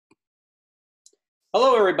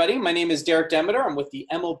Hello, everybody. My name is Derek Demeter. I'm with the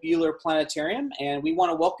Emil Buehler Planetarium, and we want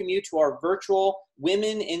to welcome you to our virtual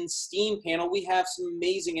Women in STEAM panel. We have some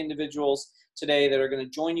amazing individuals today that are going to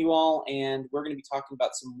join you all, and we're going to be talking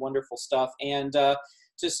about some wonderful stuff. And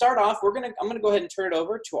to start off, I'm going to go ahead and turn it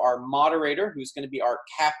over to our moderator, who's going to be our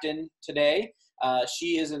captain today.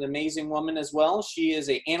 She is an amazing woman as well. She is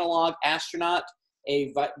an analog astronaut.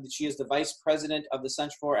 She is the vice president of the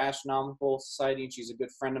Central for Astronomical Society, and she's a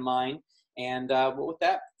good friend of mine. And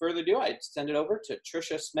without further ado, I send it over to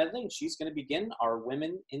Tricia Smedley, and she's going to begin our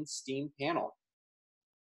Women in STEAM panel.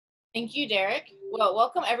 Thank you, Derek. Well,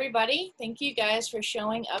 welcome everybody. Thank you guys for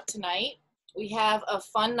showing up tonight. We have a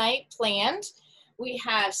fun night planned. We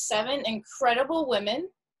have 7 incredible women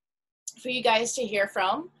for you guys to hear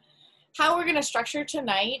from. How we're going to structure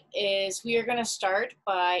tonight is we are going to start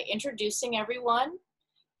by introducing everyone.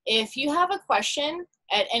 If you have a question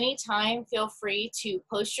at any time, feel free to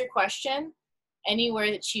post your question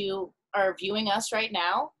anywhere that you are viewing us right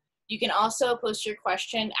now. You can also post your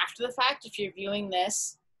question after the fact if you're viewing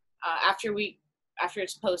this after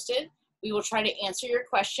it's posted. We will try to answer your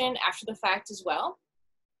question after the fact as well.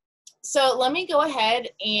 So let me go ahead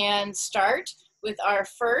and start with our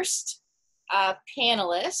first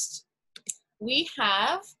panelist. We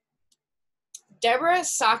have Deborah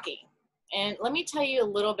Socci. And let me tell you a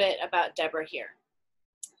little bit about Deborah here.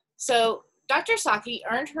 So Dr. Socci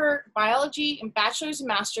earned her biology and bachelor's and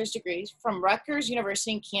master's degrees from Rutgers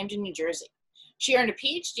University in Camden, New Jersey. She earned a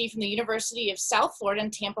PhD from the University of South Florida in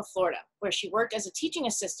Tampa, Florida, where she worked as a teaching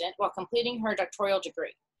assistant while completing her doctoral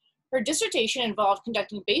degree. Her dissertation involved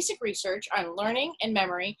conducting basic research on learning and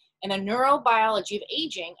memory and the neurobiology of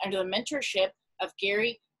aging under the mentorship of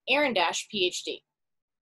Gary Arendash, PhD.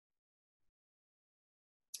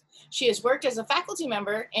 She has worked as a faculty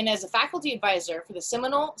member and as a faculty advisor for the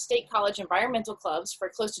Seminole State College Environmental Clubs for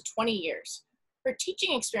close to 20 years. Her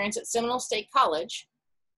teaching experience at Seminole State College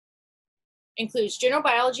includes general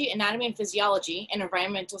biology, anatomy and physiology, and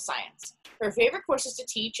environmental science. Her favorite courses to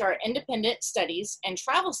teach are independent studies and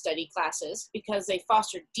travel study classes because they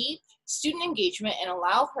foster deep student engagement and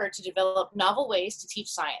allow her to develop novel ways to teach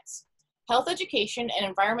science. Health education and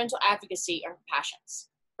environmental advocacy are her passions.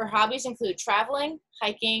 Her hobbies include traveling,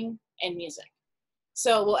 hiking, and music.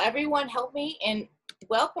 So will everyone help me in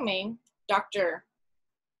welcoming Dr.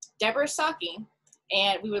 Deborah Socci,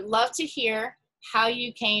 and we would love to hear how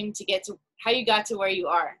you got to where you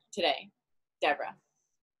are today, Deborah.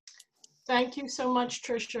 Thank you so much,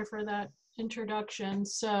 Tricia, for that introduction.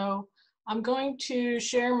 So I'm going to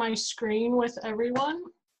share my screen with everyone.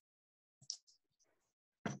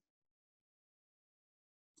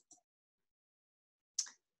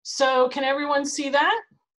 So can everyone see that?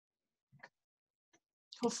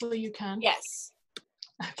 Hopefully you can. Yes.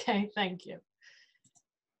 Okay, thank you.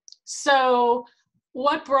 So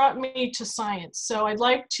what brought me to science? So I'd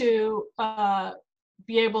like to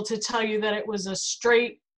be able to tell you that it was a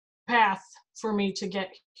straight path for me to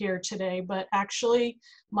get here today, but actually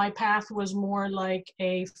my path was more like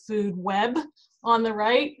a food web on the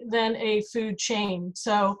right than a food chain.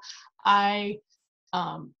 So I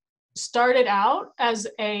started out as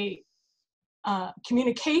a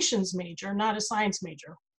communications major, not a science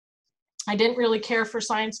major. I didn't really care for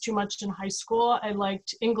science too much in high school. I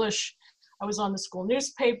liked English. I was on the school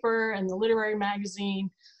newspaper and the literary magazine.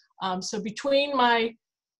 So between my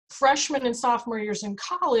freshman and sophomore years in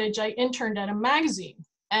college, I interned at a magazine.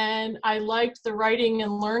 And I liked the writing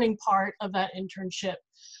and learning part of that internship,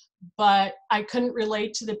 but I couldn't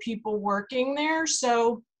relate to the people working there.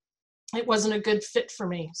 So it wasn't a good fit for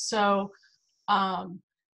me. So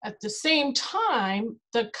at the same time,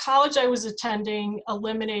 the college I was attending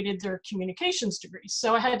eliminated their communications degrees.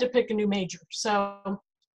 So I had to pick a new major. So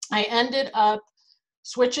I ended up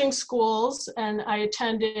switching schools, and I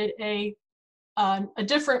attended a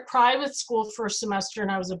different private school for a semester,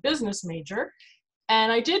 and I was a business major.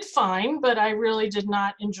 And I did fine, but I really did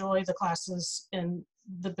not enjoy the classes in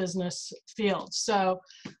the business field. So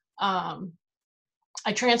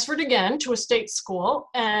I transferred again to a state school,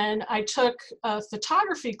 and I took a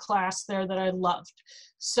photography class there that I loved.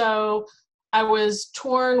 So I was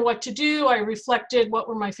torn what to do. I reflected what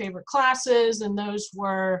were my favorite classes, and those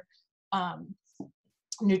were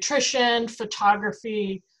nutrition,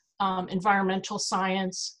 photography, environmental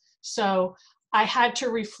science. So I had to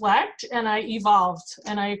reflect, and I evolved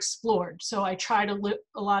and I explored. So I tried a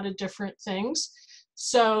lot of different things.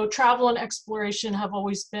 So travel and exploration have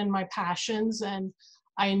always been my passions, and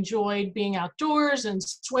I enjoyed being outdoors and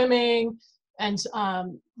swimming and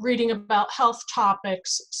reading about health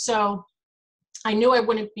topics. So I knew I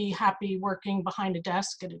wouldn't be happy working behind a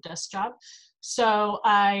desk at a desk job. So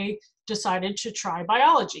I decided to try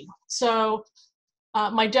biology. So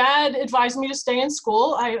my dad advised me to stay in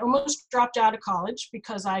school. I almost dropped out of college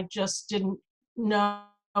because I just didn't know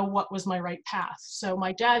what was my right path. So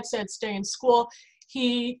my dad said, stay in school.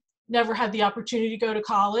 He never had the opportunity to go to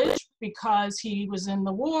college because he was in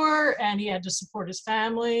the war and he had to support his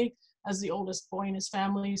family as the oldest boy in his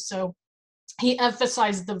family. So he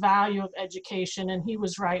emphasized the value of education, and he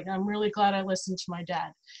was right. And I'm really glad I listened to my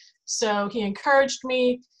dad. So he encouraged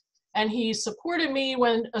me, and he supported me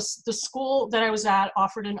when the school that I was at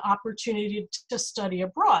offered an opportunity to study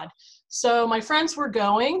abroad. So my friends were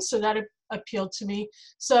going, so that appealed to me.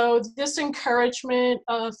 So this encouragement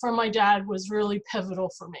from my dad was really pivotal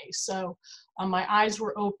for me. So my eyes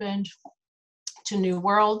were opened to new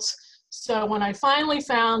worlds. So when I finally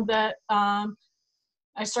found that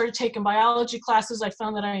I started taking biology classes, I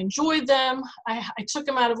found that I enjoyed them. I took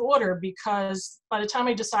them out of order because by the time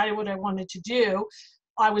I decided what I wanted to do,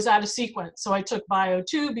 I was out of sequence. So I took Bio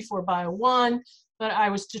 2 before Bio 1, but I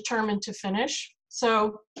was determined to finish.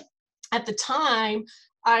 So at the time,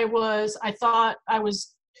 I thought I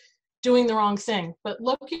was doing the wrong thing. But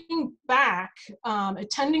looking back,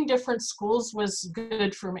 attending different schools was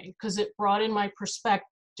good for me because it broadened my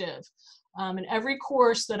perspective. And every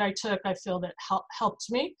course that I took, I feel that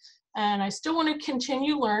helped me. And I still want to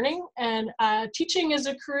continue learning. And teaching is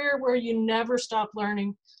a career where you never stop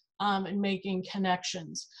learning and making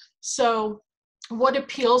connections. So what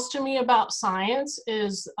appeals to me about science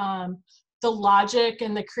is the logic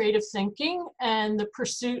and the creative thinking and the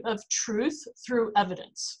pursuit of truth through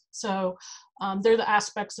evidence. So they're the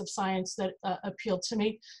aspects of science that appeal to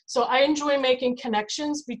me. So I enjoy making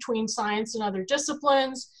connections between science and other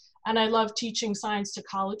disciplines, and I love teaching science to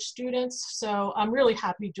college students. So I'm really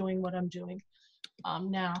happy doing what I'm doing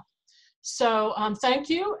now. So thank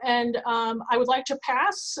you, and I would like to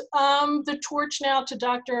pass the torch now to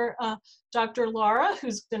Dr. Laura,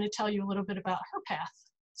 who's going to tell you a little bit about her path.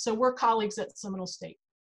 So we're colleagues at Seminole State.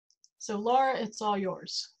 So Laura, it's all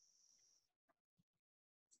yours.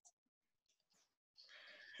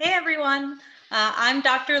 Hey everyone, I'm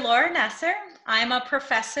Dr. Laura Neser. I'm a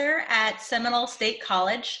professor at Seminole State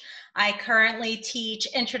College. I currently teach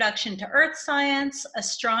Introduction to Earth Science,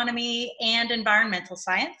 Astronomy, and Environmental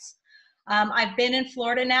Science. I've been in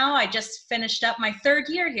Florida now. I just finished up my 3rd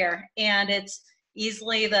year here, and it's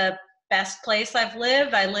easily the best place I've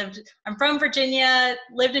lived. I'm from Virginia,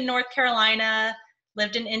 lived in North Carolina,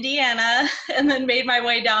 lived in Indiana, and then made my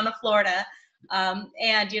way down to Florida.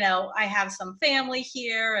 And, you know, I have some family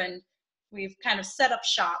here, and we've kind of set up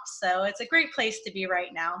shop. So it's a great place to be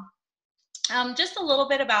right now. Just a little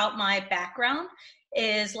bit about my background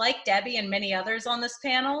is, like Debbie and many others on this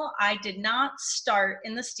panel, I did not start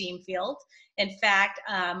in the STEAM field. In fact,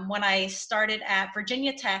 when I started at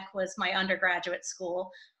Virginia Tech, was my undergraduate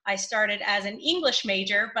school, I started as an English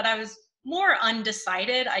major, but I was more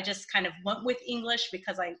undecided. I just kind of went with English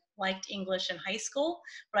because I liked English in high school,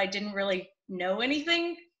 but I didn't really know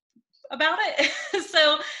anything about it.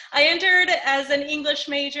 So I entered as an English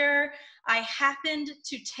major. I happened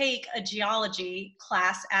to take a geology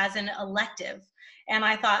class as an elective. And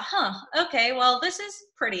I thought, okay, well, this is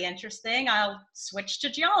pretty interesting. I'll switch to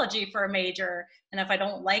geology for a major. And if I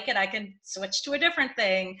don't like it, I can switch to a different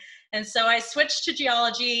thing. And so I switched to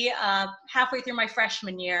geology halfway through my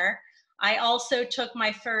freshman year. I also took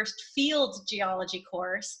my first field geology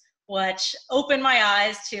course, which opened my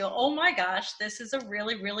eyes to, oh my gosh, this is a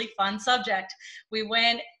really, really fun subject. We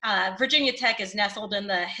went, Virginia Tech is nestled in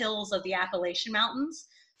the hills of the Appalachian Mountains.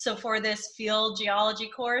 So for this field geology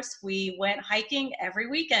course, we went hiking every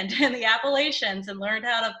weekend in the Appalachians and learned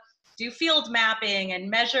how to do field mapping and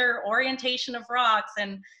measure orientation of rocks.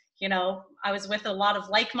 And, you know, I was with a lot of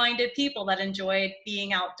like-minded people that enjoyed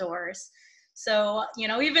being outdoors. So, you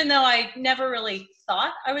know, even though I never really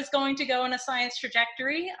thought I was going to go in a science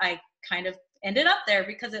trajectory, I kind of ended up there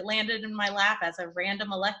because it landed in my lap as a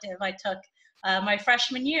random elective I took my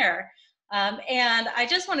freshman year. And I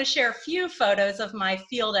just want to share a few photos of my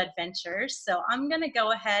field adventures. So I'm going to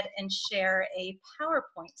go ahead and share a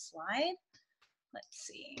PowerPoint slide. Let's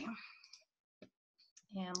see.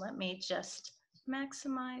 And let me just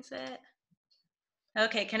maximize it.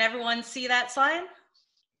 Okay, can everyone see that slide?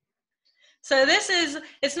 So this is,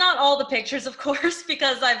 it's not all the pictures, of course,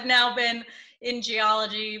 because I've now been in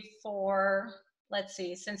geology for, let's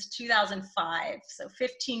see, since 2005. So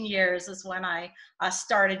 15 years is when I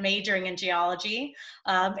started majoring in geology.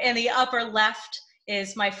 And the upper left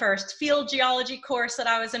is my first field geology course that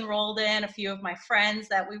I was enrolled in, a few of my friends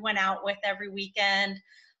that we went out with every weekend.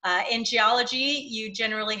 In geology, you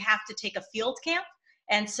generally have to take a field camp.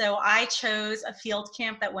 And so I chose a field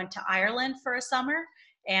camp that went to Ireland for a summer,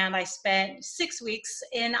 and I spent 6 weeks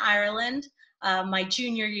in Ireland my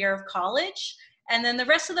junior year of college. And then the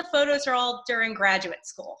rest of the photos are all during graduate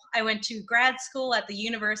school. I went to grad school at the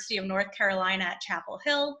University of North Carolina at Chapel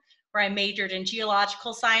Hill, where I majored in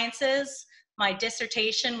geological sciences. My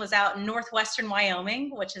dissertation was out in northwestern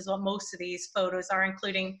Wyoming, which is what most of these photos are,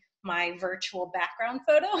 including my virtual background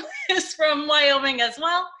photo is from Wyoming as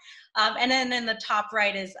well. And then in the top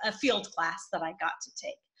right is a field class that I got to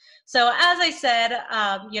take. So as I said,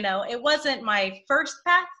 you know, it wasn't my first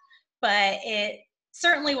path, but it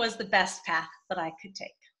certainly was the best path that I could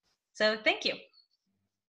take. So thank you.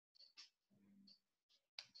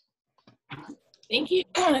 Thank you.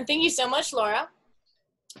 Thank you so much, Laura.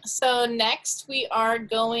 So next we are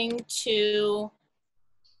going to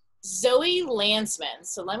Zoe Landsman.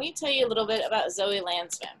 So let me tell you a little bit about Zoe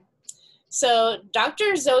Landsman. So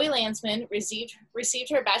Dr. Zoe Landsman received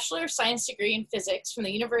her Bachelor of Science degree in physics from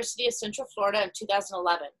the University of Central Florida in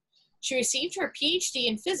 2011. She received her PhD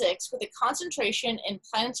in physics with a concentration in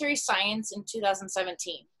planetary science in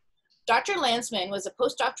 2017. Dr. Landsman was a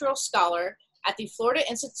postdoctoral scholar at the Florida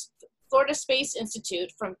Space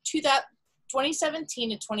Institute from 2017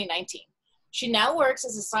 to 2019. She now works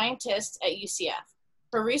as a scientist at UCF.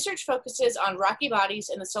 Her research focuses on rocky bodies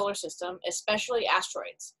in the solar system, especially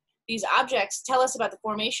asteroids. These objects tell us about the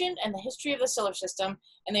formation and the history of the solar system,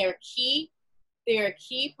 and they are a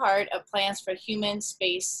key part of plans for human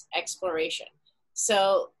space exploration.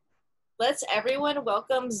 So let's everyone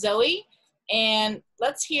welcome Zoe, and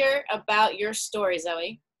let's hear about your story,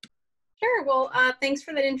 Zoe. Sure. Well, thanks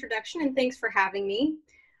for that introduction, and thanks for having me.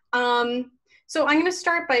 So I'm going to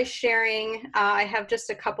start by sharing. I have just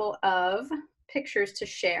a couple of pictures to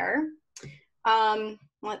share.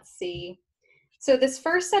 Let's see. So this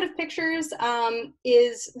first set of pictures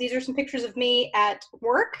these are some pictures of me at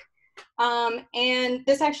work. And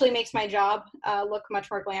this actually makes my job look much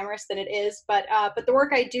more glamorous than it is. But the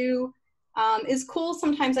work I do is cool.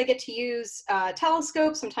 Sometimes I get to use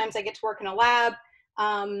telescopes. Sometimes I get to work in a lab.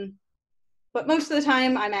 But most of the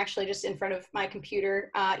time, I'm actually just in front of my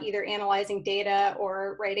computer, either analyzing data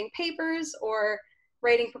or writing papers or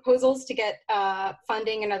writing proposals to get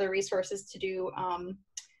funding and other resources to do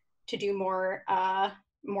more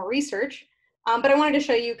research. But I wanted to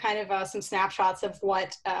show you kind of some snapshots of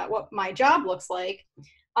what my job looks like,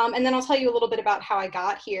 and then I'll tell you a little bit about how I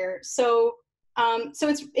got here. So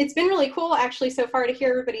it's been really cool actually so far to hear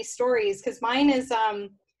everybody's stories, because mine is.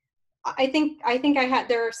 I think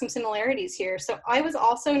there are some similarities here. So I was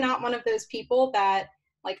also not one of those people that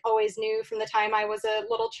like always knew from the time I was a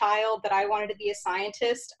little child that I wanted to be a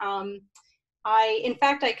scientist. In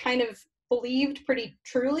fact, I kind of believed pretty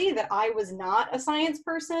truly that I was not a science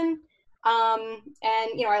person. And,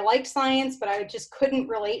 you know, I liked science, but I just couldn't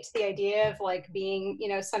relate to the idea of like being, you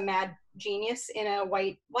know, some mad genius in a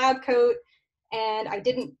white lab coat. And I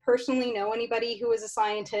didn't personally know anybody who was a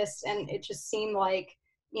scientist, and it just seemed like,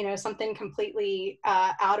 you know, something completely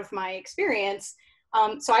out of my experience.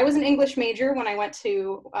 So I was an English major when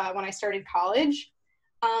I started college.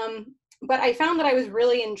 But I found that I was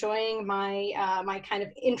really enjoying my my kind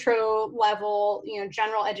of intro level, you know,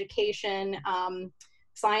 general education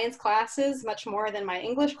science classes much more than my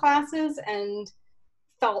English classes, and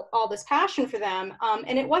felt all this passion for them.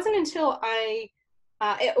 And it wasn't until and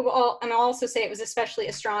I'll also say it was especially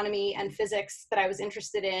astronomy and physics that I was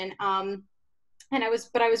interested in.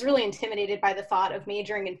 But I was really intimidated by the thought of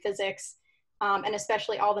majoring in physics, and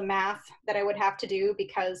especially all the math that I would have to do,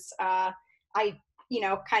 because you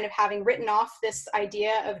know, kind of having written off this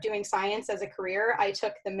idea of doing science as a career, I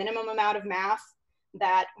took the minimum amount of math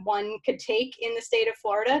that one could take in the state of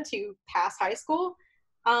Florida to pass high school.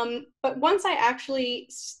 But once I actually,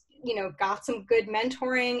 you know, got some good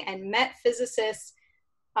mentoring and met physicists,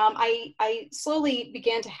 I slowly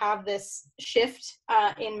began to have this shift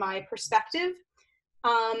in my perspective.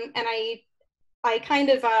 And I kind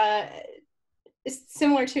of,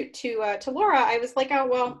 similar to Laura, I was like, oh,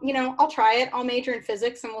 well, you know, I'll try it. I'll major in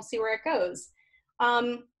physics and we'll see where it goes.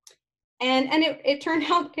 And it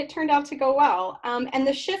turned out to go well. And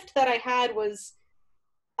the shift that I had was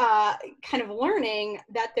kind of learning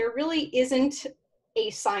that there really isn't a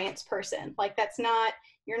science person. Like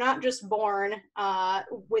you're not just born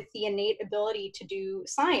with the innate ability to do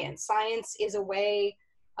science. Science is a way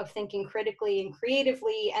of thinking critically and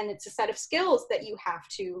creatively, and it's a set of skills that you have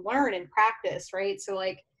to learn and practice, right? So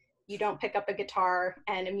like, you don't pick up a guitar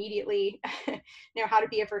and immediately know how to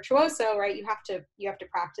be a virtuoso, right? You have to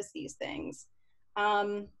practice these things.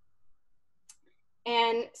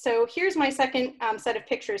 And so here's my second set of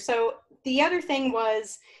pictures. So the other thing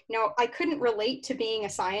was, you know, I couldn't relate to being a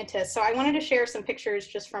scientist. So I wanted to share some pictures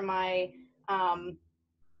just from my, you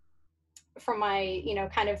know,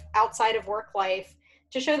 kind of outside of work life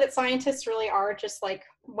to show that scientists really are just like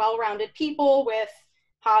well-rounded people with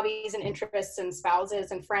hobbies and interests and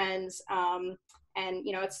spouses and friends. And,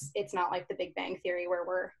 you know, it's not like the Big Bang Theory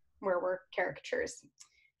where we're caricatures.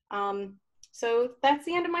 So that's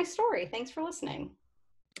the end of my story. Thanks for listening.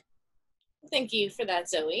 Thank you for that,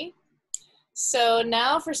 Zoe. So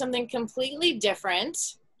now for something completely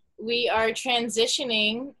different, we are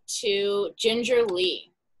transitioning to Ginger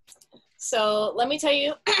Leigh. So let me tell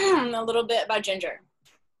you a little bit about Ginger.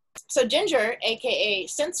 So Ginger, aka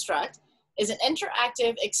Synthestruct, is an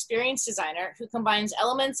interactive experience designer who combines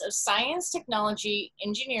elements of science, technology,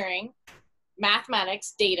 engineering,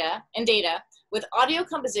 mathematics, data with audio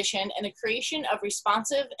composition and the creation of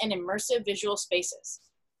responsive and immersive visual spaces.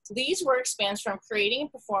 Leigh's work spans from creating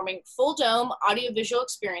and performing full-dome audiovisual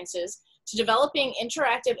experiences to developing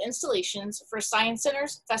interactive installations for science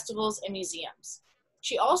centers, festivals, and museums.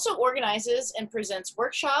 She also organizes and presents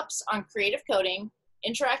workshops on creative coding,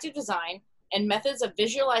 interactive design, and methods of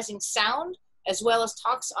visualizing sound, as well as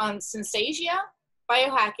talks on synesthesia,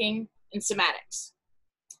 biohacking, and sematics.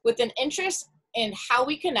 With an interest in how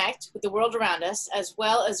we connect with the world around us, as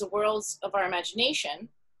well as the worlds of our imagination,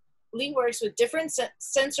 Leigh works with different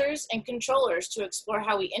sensors and controllers to explore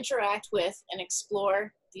how we interact with and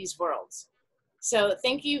explore these worlds. So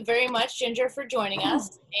thank you very much, Ginger, for joining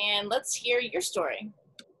us, and let's hear your story.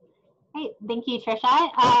 Great, thank you,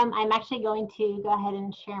 Tricia. I'm actually going to go ahead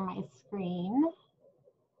and share my screen.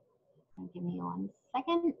 Give me 1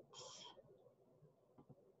 second. Can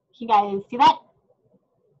you guys see that?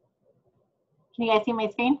 Can you guys see my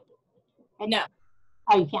screen? No.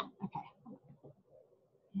 Oh, you can't, okay.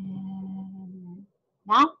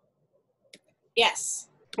 Now? Yes.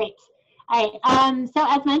 Great. All right, so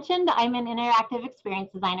as mentioned, I'm an interactive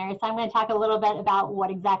experience designer, so I'm going to talk a little bit about what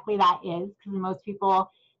exactly that is, because most people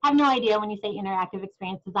have no idea when you say interactive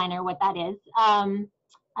experience designer what that is. I'm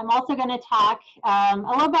also going to talk a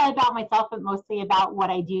little bit about myself, but mostly about what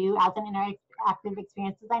I do as an interactive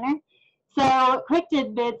experience designer. So quick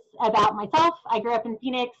tidbits about myself. I grew up in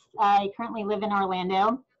Phoenix. I currently live in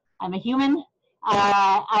Orlando. I'm a human.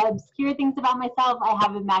 Obscure things about myself: I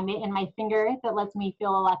have a magnet in my finger that lets me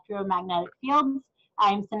feel electromagnetic fields.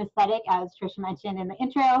 I'm synesthetic, as Tricia mentioned in the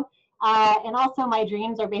intro. And also my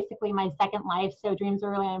dreams are basically my second life, so dreams are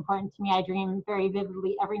really important to me. I dream very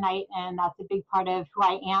vividly every night, and that's a big part of who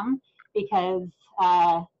I am, because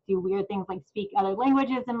I do weird things like speak other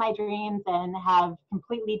languages in my dreams and have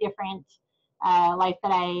completely different life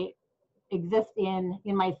that I exist in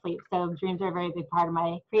my sleep. So dreams are a very big part of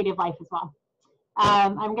my creative life as well.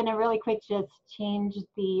 I'm going to really quick just change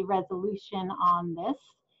the resolution on this.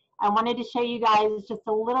 I wanted to show you guys just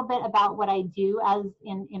a little bit about what I do as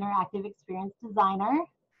an interactive experience designer.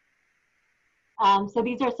 So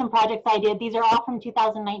these are some projects I did. These are all from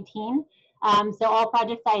 2019. So all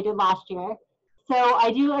projects I did last year. So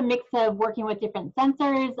I do a mix of working with different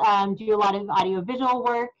sensors, do a lot of audiovisual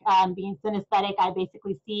work. Being synesthetic, I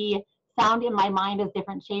basically see sound in my mind as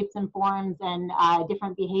different shapes and forms and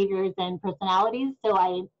different behaviors and personalities. So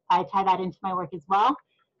I tie that into my work as well.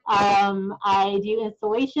 I do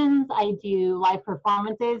installations, I do live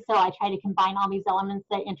performances, so I try to combine all these elements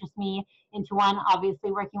that interest me into one,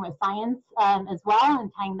 obviously working with science as well,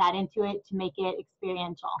 and tying that into it to make it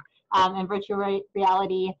experiential, and virtual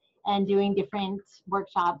reality, and doing different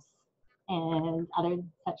workshops and other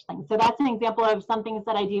such things. So that's an example of some things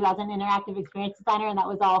that I do as an interactive experience designer, and that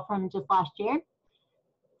was all from just last year.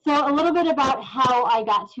 So a little bit about how I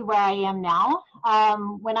got to where I am now.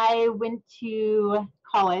 When I went to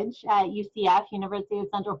college at UCF, University of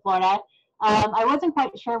Central Florida, I wasn't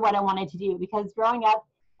quite sure what I wanted to do, because growing up,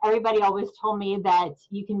 everybody always told me that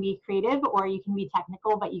you can be creative or you can be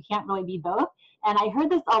technical, but you can't really be both. And I heard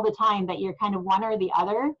this all the time, that you're kind of one or the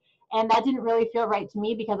other. And that didn't really feel right to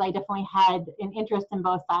me, because I definitely had an interest in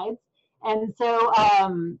both sides. And so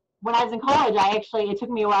when I was in college, it took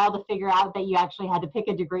me a while to figure out that you actually had to pick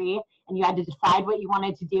a degree and you had to decide what you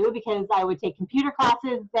wanted to do, because I would take computer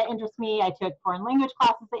classes that interest me. I took foreign language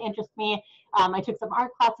classes that interest me. I took some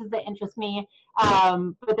art classes that interest me.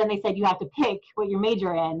 But then they said you have to pick what you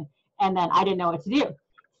major in, and then I didn't know what to do.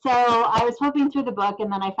 So I was flipping through the book, and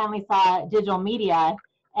then I finally saw digital media.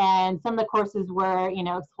 And some of the courses were,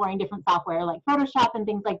 exploring different software like Photoshop and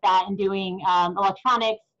things like that, and doing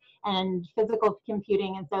electronics and physical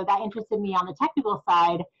computing. And so that interested me on the technical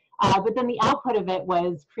side. But then the output of it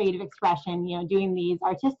was creative expression, doing these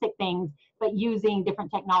artistic things, but using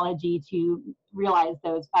different technology to realize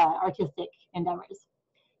those artistic endeavors.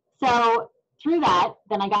 So through that,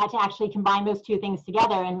 then I got to actually combine those two things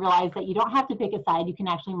together and realize that you don't have to pick a side, you can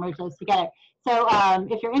actually merge those together. So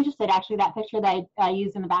if you're interested, actually that picture that I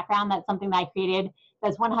used in the background, that's something that I created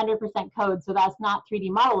that's 100% code. So that's not 3D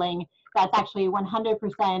modeling, that's actually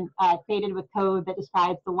 100% created with code that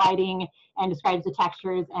describes the lighting and describes the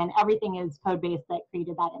textures, and everything is code-based that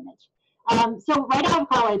created that image. So right out of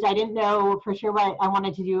college, I didn't know for sure what I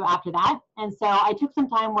wanted to do after that. And so I took some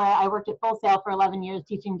time where I worked at Full Sail for 11 years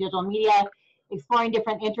teaching digital media, exploring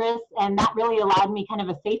different interests, and that really allowed me kind of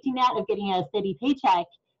a safety net of getting a steady paycheck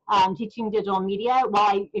teaching digital media while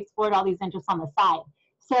I explored all these interests on the side.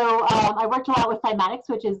 So I worked a lot with cymatics,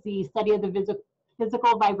 which is the study of the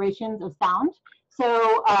physical vibrations of sound.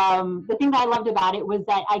 So the thing that I loved about it was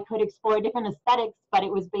that I could explore different aesthetics, but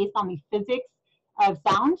it was based on the physics of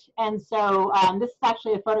sound. And so this is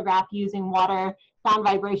actually a photograph using water, sound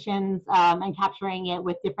vibrations, and capturing it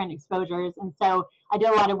with different exposures. And so I did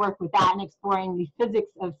a lot of work with that and exploring the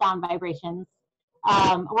physics of sound vibrations.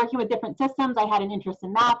 Working with different systems, I had an interest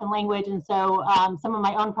in math and language. And so some of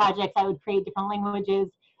my own projects, I would create different languages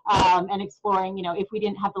and exploring, if we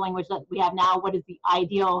didn't have the language that we have now, what is the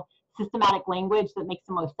ideal systematic language that makes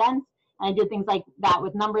the most sense? And I did things like that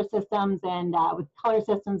with number systems and with color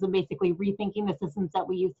systems, and basically rethinking the systems that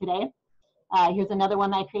we use today. Here's another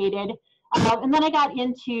one that I created. And then I got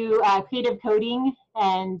into creative coding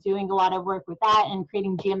and doing a lot of work with that and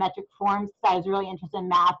creating geometric forms, because I was really interested in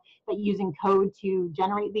math, but using code to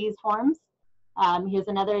generate these forms. Here's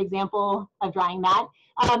another example of drawing that.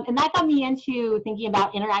 And that got me into thinking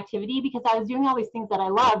about interactivity, because I was doing all these things that I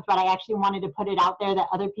loved, but I actually wanted to put it out there that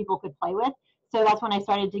other people could play with. So that's when I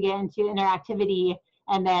started to get into interactivity.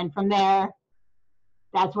 And then from there,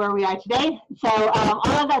 that's where we are today. So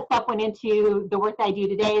all of that stuff went into the work that I do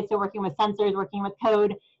today. So working with sensors, working with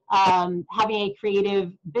code, having a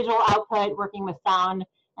creative visual output, working with sound.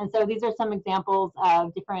 And so these are some examples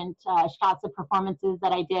of different shots of performances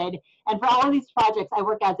that I did. And for all of these projects, I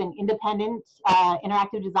work as an independent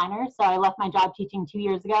interactive designer. So I left my job teaching 2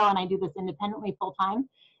 years ago, and I do this independently full time.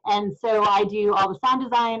 And so I do all the sound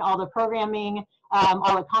design, all the programming,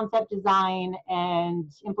 all the concept design and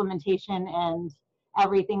implementation and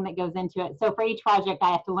everything that goes into it. So for each project,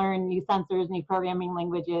 I have to learn new sensors, new programming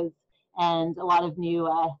languages, and a lot of new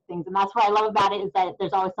things. And that's what I love about it, is that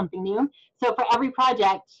there's always something new. So for every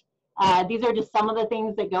project, these are just some of the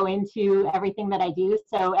things that go into everything that I do.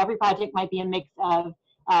 So every project might be a mix of,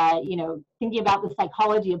 thinking about the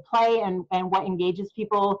psychology of play and what engages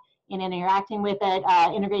people in interacting with it,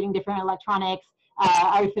 integrating different electronics,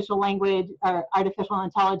 artificial language or artificial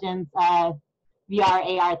intelligence,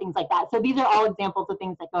 VR, AR, things like that. So these are all examples of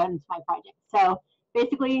things that go into my project. So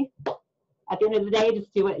basically, at the end of the day,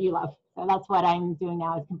 just do what you love. So that's what I'm doing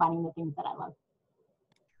now, is combining the things that I love.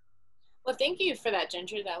 Well, thank you for that,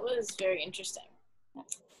 Ginger. That was very interesting.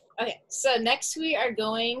 Okay, so next we are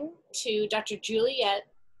going to Dr. Julieta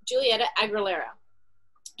Aguilera.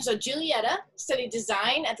 So Julieta studied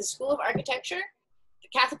design at the School of Architecture, the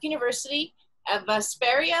Catholic University of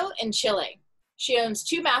Vesperio in Chile. She owns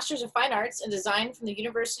 2 Masters of Fine Arts in Design from the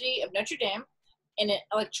University of Notre Dame and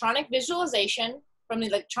Electronic Visualization from the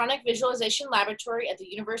Electronic Visualization Laboratory at the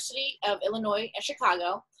University of Illinois at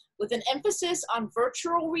Chicago, with an emphasis on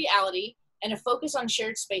virtual reality and a focus on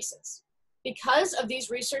shared spaces. Because of these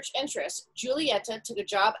research interests, Julieta took a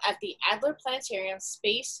job at the Adler Planetarium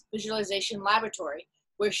Space Visualization Laboratory,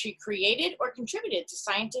 where she created or contributed to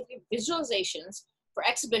scientific visualizations for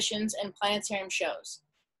exhibitions and planetarium shows.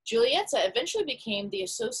 Julieta eventually became the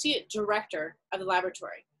associate director of the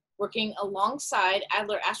laboratory, working alongside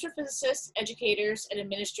Adler astrophysicists, educators, and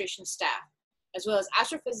administration staff, as well as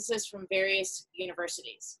astrophysicists from various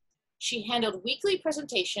universities. She handled weekly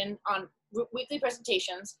presentations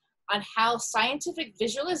on how scientific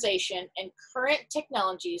visualization and current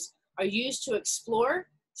technologies are used to explore,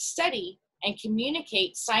 study, and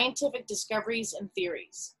communicate scientific discoveries and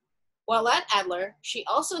theories. While at Adler, she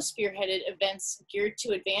also spearheaded events geared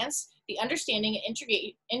to advance the understanding and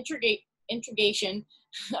integration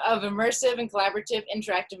of immersive and collaborative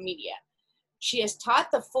interactive media. She has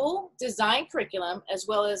taught the full design curriculum, as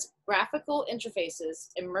well as graphical interfaces,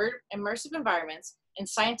 immersive environments, and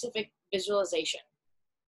scientific visualization.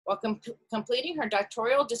 While completing her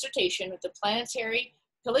doctoral dissertation with the Planetary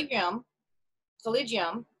Collegium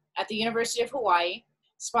at the University of Hawaii,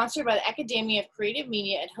 sponsored by the Academia of Creative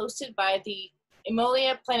Media and hosted by the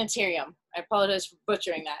Emolia Planetarium. I apologize for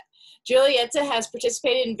butchering that. Julieta has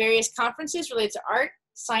participated in various conferences related to art,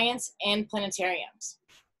 science, and planetariums.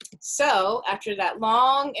 So after that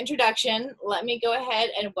long introduction, let me go ahead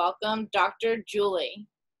and welcome Dr. Julie.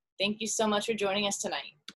 Thank you so much for joining us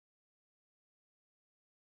tonight.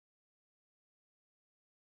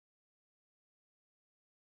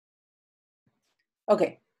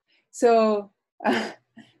 Okay, so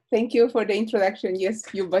thank you for the introduction. Yes,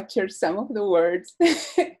 you butchered some of the words, but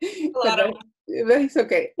it's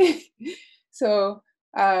okay. So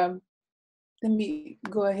let me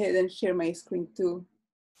go ahead and share my screen too.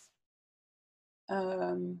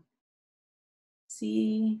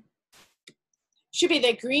 See. Should be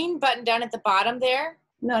the green button down at the bottom there.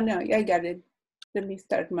 No, I got it. Let me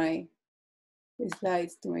start my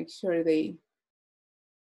slides to make sure they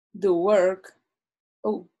do work.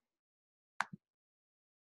 Oh.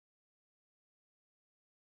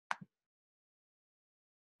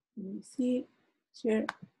 Let me see, share,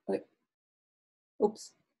 okay.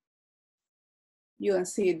 Oops. You don't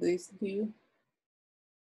see this, do you?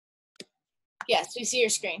 Yes, we see your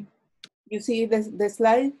screen. You see the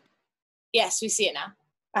slide? Yes, we see it now.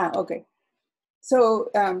 Ah, okay. So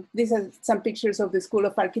these are some pictures of the School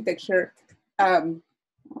of Architecture that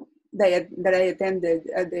I attended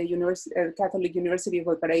at the Catholic University of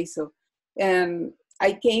Valparaiso. And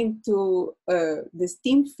I came to the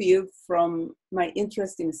STEAM field from my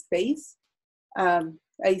interest in space.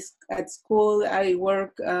 At school, I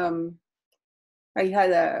work, I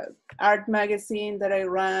had an art magazine that I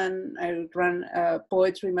ran. I ran a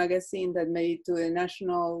poetry magazine that made it to the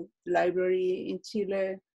National Library in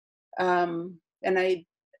Chile. And I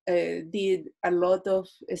did a lot of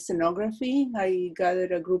scenography. I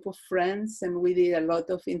gathered a group of friends and we did a lot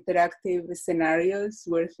of interactive scenarios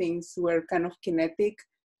where things were kind of kinetic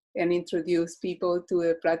and introduced people to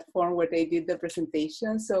a platform where they did the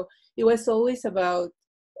presentation. So it was always about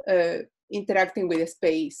interacting with the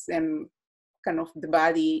space and kind of the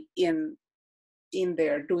body in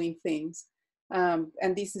there doing things.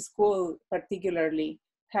 And this school particularly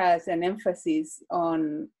has an emphasis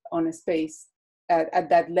on a space at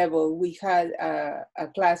that level. We had a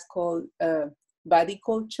class called body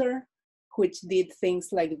culture, which did things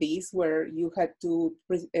like this, where you had to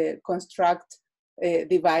construct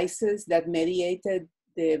devices that mediated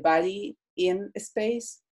the body in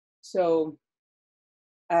space. So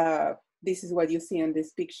this is what you see in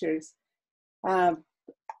these pictures.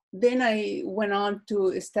 Then I went on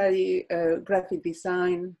to study graphic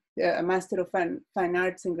design, a Master of Fine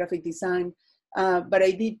Arts in Graphic Design. But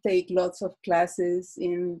I did take lots of classes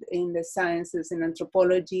in the sciences, in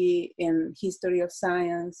anthropology, in history of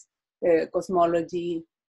science, cosmology,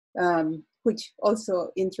 which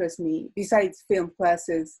also interests me. Besides film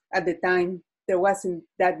classes, at the time, there wasn't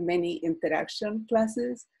that many interaction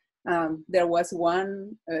classes. There was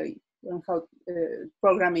one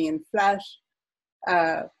programming in Flash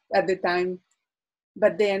at the time.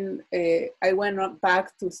 But then I went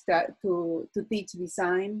back to teach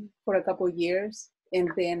design for a couple of years. And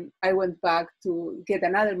then I went back to get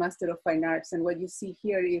another Master of Fine Arts. And what you see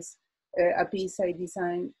here is a piece I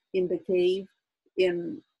designed in the cave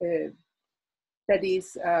that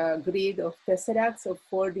is a grid of tesseracts of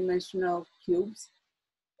 4-dimensional cubes.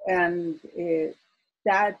 And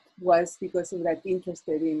that was because of that interest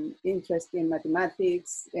in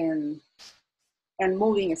mathematics and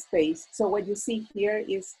moving space. So what you see here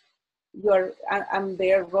is I'm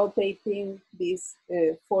there rotating this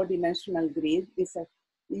 4-dimensional grid. It's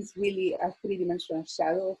really a 3-dimensional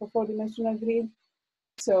shadow of a 4-dimensional grid.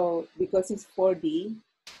 So because it's 4D,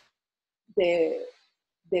 the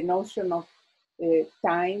notion of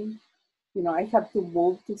time, I have to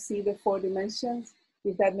move to see the 4 dimensions,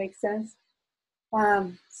 if that makes sense.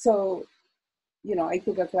 So, I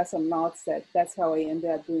took a class on knots. That's how I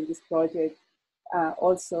ended up doing this project.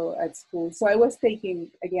 Also at school. So I was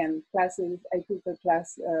taking, again, classes. I took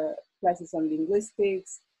classes on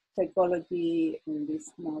linguistics, psychology, and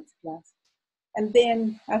this notes class. And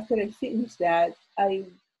then after I finished that,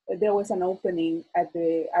 there was an opening at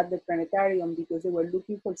the planetarium because they were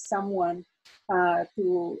looking for someone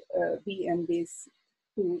to be in this,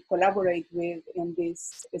 to collaborate with in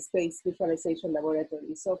this space visualization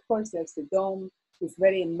laboratory. So of course there's the dome. It's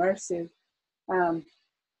very immersive.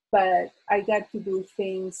 But I got to do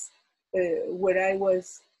things where I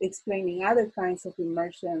was explaining other kinds of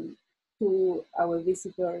immersion to our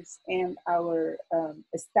visitors and our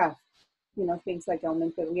staff. Things like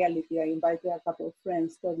augmented reality. I invited a couple of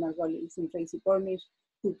friends, Todd Margolis and Tracy Cornish,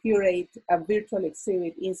 to curate a virtual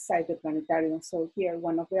exhibit inside the planetarium. So here,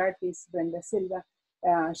 one of the artists, Brenda Silva,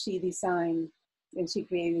 she designed and she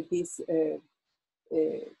created this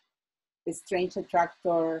strange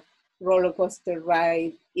attractor roller coaster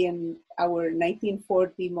ride in our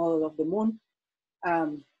 1940 model of the moon.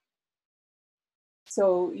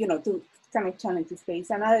 So, you know, to kind of challenge the space.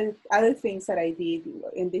 And other things that I did,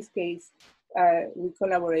 in this case, we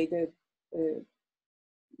collaborated,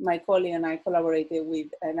 my colleague and I collaborated with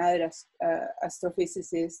another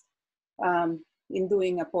astrophysicist in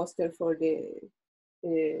doing a poster for the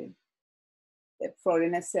for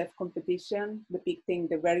an SF competition, depicting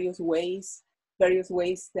the various ways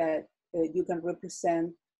that you can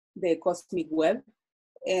represent the cosmic web.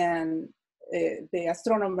 And the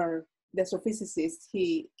astronomer, the astrophysicist,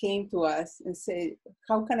 he came to us and said,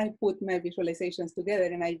 how can I put my visualizations together?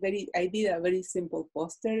 And I did a very simple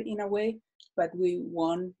poster in a way, but we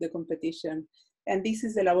won the competition. And this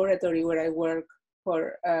is the laboratory where I work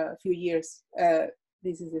for a few years.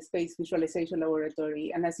 This is the Space Visualization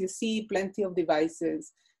Laboratory. And as you see, plenty of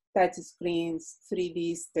devices, touch screens,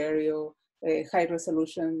 3D stereo, high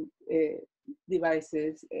resolution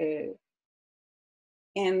devices.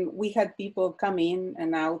 And we had people come in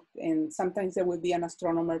and out, and sometimes there would be an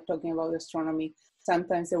astronomer talking about astronomy.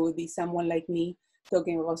 Sometimes there would be someone like me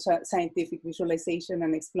talking about scientific visualization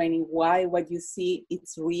and explaining why what you see,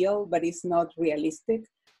 it's real, but it's not realistic.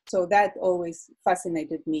 So that always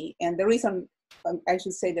fascinated me. And the reason, I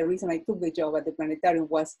should say, the reason I took the job at the planetarium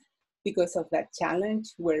was because of that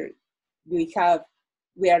challenge where we are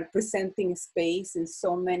presenting space in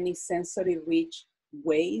so many sensory rich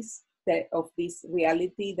ways of this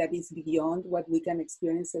reality that is beyond what we can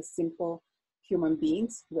experience as simple human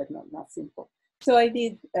beings, but not simple. So I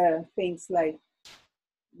did things like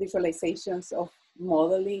visualizations of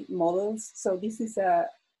models. So this is a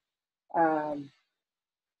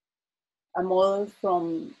model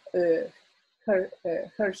from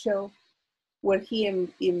Herschel, where he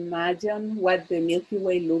imagined what the Milky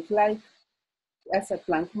Way looked like as a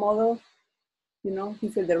Planck model. You know, he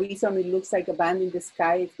said the reason it looks like a band in the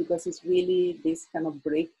sky is because it's really this kind of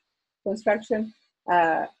brick construction.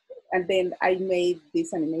 And then I made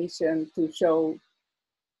this animation to show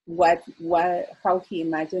how he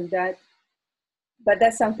imagined that. But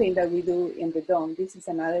that's something that we do in the dome. This is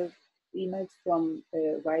another image from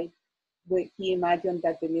right, where he imagined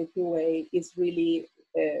that the Milky Way is really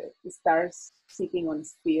stars sitting on a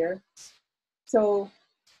sphere. So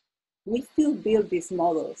we still build these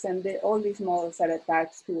models, and all these models are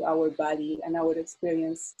attached to our body and our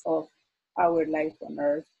experience of our life on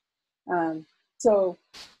Earth. So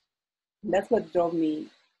that's what drove me.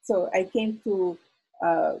 So I came to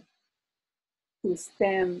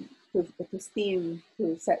STEM, to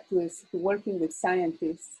working with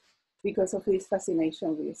scientists because of this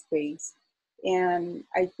fascination with space. And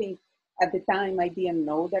I think at the time I didn't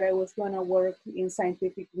know that I was going to work in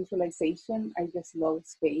scientific visualization. I just love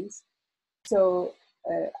space. So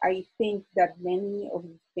I think that many of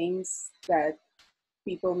the things that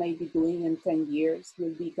people may be doing in 10 years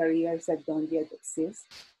will be careers that don't yet exist.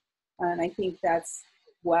 And I think that's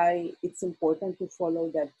why it's important to follow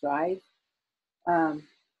that drive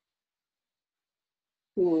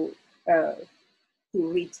to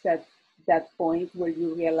reach that point where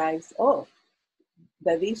you realize, oh,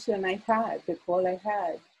 the vision I had, the goal I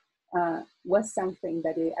had was something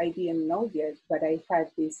that I didn't know yet, but I had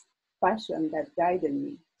this passion that guided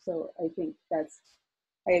me. So I think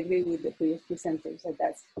I agree with the previous presenters that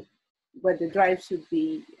that's what the drive should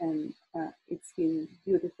be. And it's been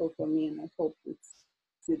beautiful for me, and I hope it's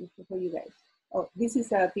beautiful for you guys. Oh, this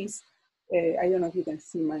is a piece, I don't know if you can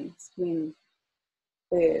see my screen.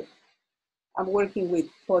 I'm working with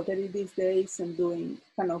pottery these days and doing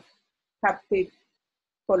kind of haptic,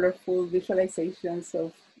 colorful visualizations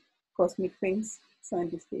of cosmic things. So in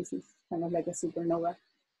this case, it's kind of like a supernova.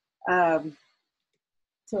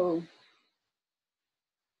 So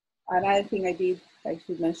another thing I did, I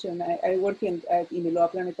should mention, I worked at Iloa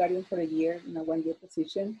Planetarium for a year in a 1-year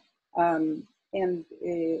position. And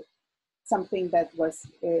something that was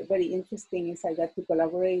very interesting is I got to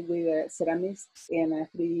collaborate with a ceramist and a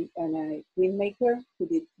printmaker who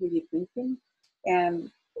did 3D printing.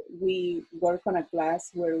 And we worked on a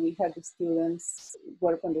class where we had the students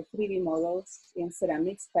work on the 3D models in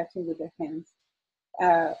ceramics, touching with their hands,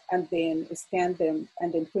 and then scan them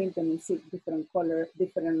and then print them in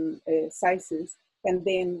different sizes. And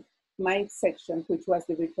then my section, which was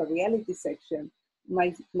the virtual reality section,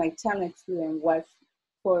 my challenge to them was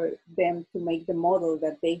for them to make the model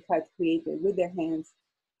that they had created with their hands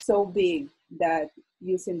so big that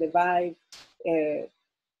using the Vive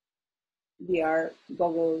VR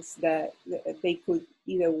goggles that they could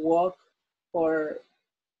either walk or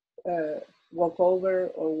walk over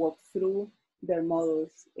or walk through their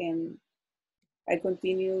models. And I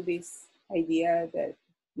continue this idea that,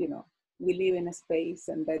 you know, we live in a space,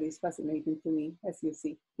 and that is fascinating to me, as you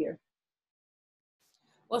see here.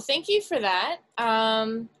 Well, thank you for that.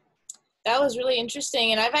 That was really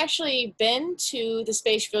interesting. And I've actually been to the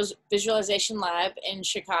Space Visualization Lab in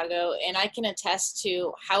Chicago, and I can attest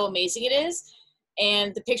to how amazing it is.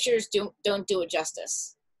 And the pictures don't do it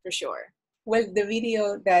justice, for sure. Well, the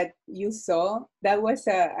video that you saw, that was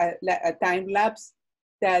a time lapse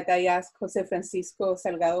that I asked Jose Francisco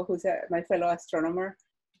Salgado, who's my fellow astronomer.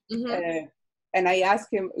 Mm-hmm. And I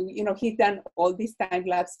asked him, you know, he's done all these time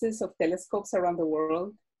lapses of telescopes around the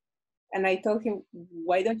world. And I told him,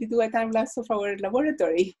 why don't you do a time lapse of our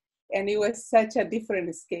laboratory? And it was such a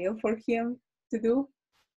different scale for him to do.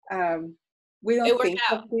 We don't think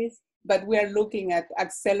of this, but we are looking at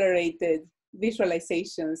accelerated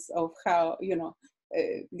visualizations of how, you know,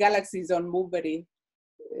 galaxies don't move very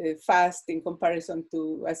fast in comparison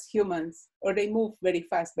to us humans, or they move very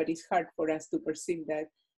fast, but it's hard for us to perceive that.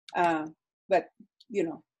 But, you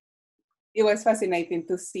know, it was fascinating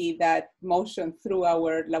to see that motion through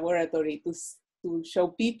our laboratory to show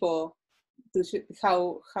people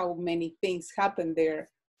how many things happen there,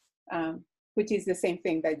 which is the same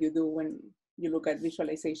thing that you do when you look at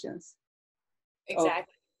visualizations.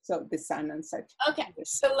 Exactly. So the sun and such. Okay,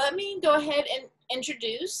 so let me go ahead and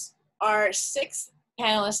introduce our 6th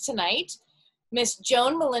panelist tonight, Miss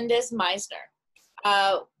Joan Melendez Meisner.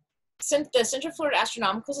 The Central Florida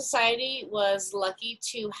Astronomical Society was lucky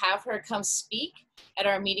to have her come speak at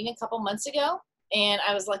our meeting a couple months ago, and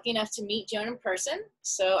I was lucky enough to meet Joan in person.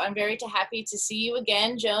 So I'm very happy to see you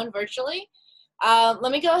again, Joan, virtually.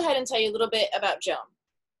 Let me go ahead and tell you a little bit about Joan.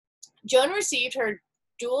 Joan received her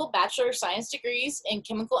dual Bachelor of Science degrees in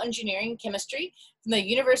Chemical Engineering and Chemistry from the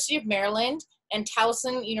University of Maryland and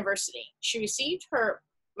Towson University. She received her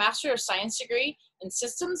Master of Science degree in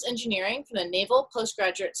Systems Engineering from the Naval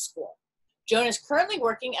Postgraduate School. Joan is currently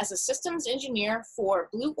working as a systems engineer for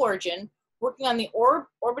Blue Origin, working on the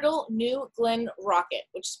orbital New Glenn rocket,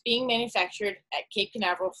 which is being manufactured at Cape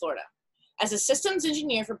Canaveral, Florida. As a systems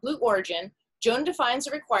engineer for Blue Origin, Joan defines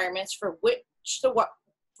the requirements for which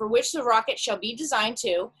the rocket shall be designed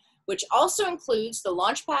to, which also includes the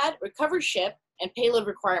launch pad, recovery ship, and payload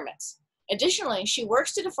requirements. Additionally, she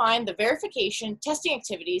works to define the verification testing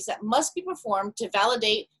activities that must be performed to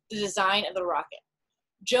validate the design of the rocket.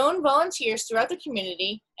 Joan volunteers throughout the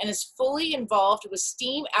community and is fully involved with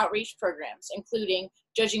STEAM outreach programs, including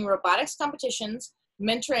judging robotics competitions,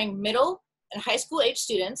 mentoring middle and high school age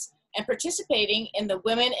students, and participating in the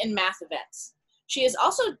Women in Math events. She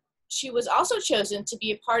was also chosen to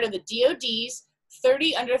be a part of the DoD's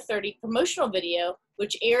 30 Under 30 promotional video,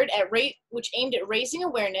 which aimed at raising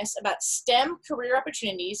awareness about STEM career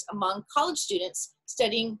opportunities among college students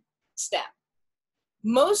studying STEM.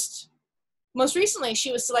 Most recently,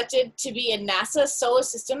 she was selected to be a NASA Solar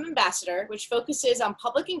System Ambassador, which focuses on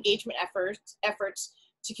public engagement efforts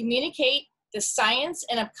to communicate the science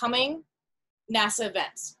in upcoming NASA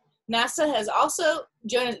events. Joan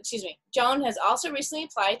has also recently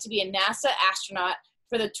applied to be a NASA astronaut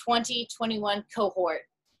for the 2021 cohort.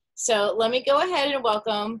 So let me go ahead and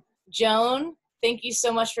welcome Joan. Thank you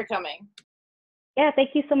so much for coming. Yeah,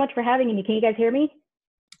 thank you so much for having me. Can you guys hear me?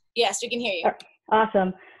 Yes, we can hear you.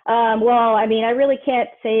 Awesome. Well, I mean, I really can't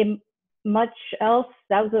say much else.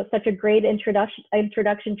 That was such a great introduction,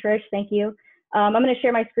 Trish. Thank you. I'm going to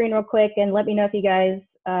share my screen real quick and let me know if you guys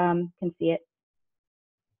can see it.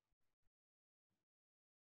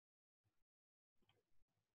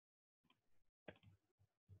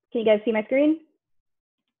 Can you guys see my screen?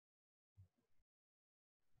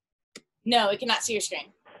 No, we cannot see your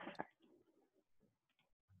screen.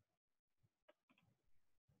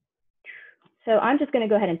 So I'm just going to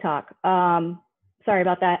go ahead and talk. Sorry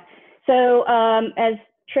about that. So as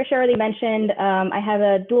Tricia already mentioned, I have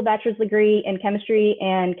a dual bachelor's degree in chemistry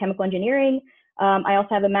and chemical engineering. I also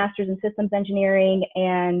have a master's in systems engineering,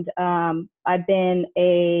 and I've been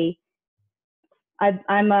a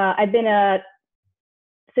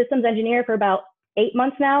systems engineer for about 8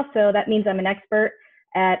 months now. So that means I'm an expert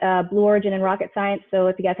at Blue Origin and rocket science. So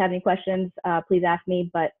if you guys have any questions, please ask me,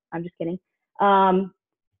 but I'm just kidding. Oh,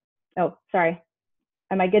 sorry.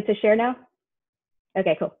 Am I good to share now?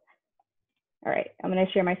 Okay, cool. All right, I'm gonna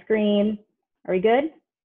share my screen. Are we good?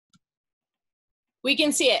 We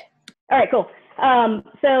can see it. All right, cool.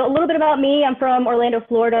 So a little bit about me. I'm from Orlando,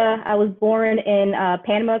 Florida. I was born in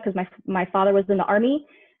Panama because my father was in the Army.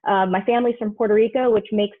 My family's from Puerto Rico, which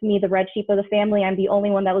makes me the red sheep of the family. I'm the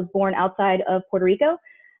only one that was born outside of Puerto Rico.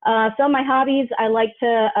 Some of my hobbies, I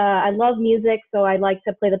love music, so I like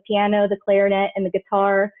to play the piano, the clarinet, and the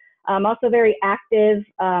guitar. I'm also very active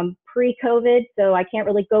pre-COVID, so I can't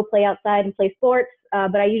really go play outside and play sports,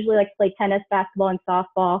 but I usually like to play tennis, basketball, and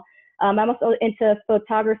softball. I'm also into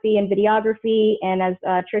photography and videography, and as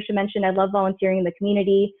Tricia mentioned, I love volunteering in the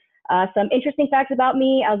community. Some interesting facts about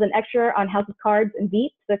me: I was an extra on House of Cards and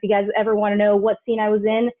Veep. So if you guys ever want to know what scene I was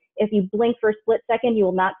in, if you blink for a split second, you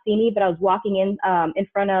will not see me, but I was walking in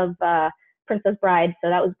front of Princess Bride, so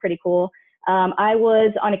that was pretty cool. I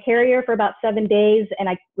was on a carrier for about 7 days, and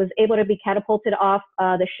I was able to be catapulted off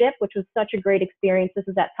the ship, which was such a great experience. This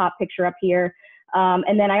is that top picture up here.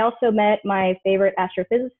 And then I also met my favorite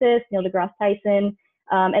astrophysicist, Neil deGrasse Tyson.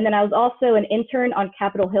 And then I was also an intern on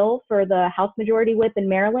Capitol Hill for the House Majority Whip in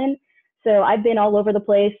Maryland. So I've been all over the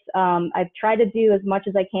place. I've tried to do as much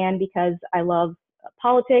as I can because I love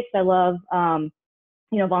politics, I love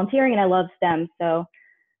volunteering, and I love STEM. So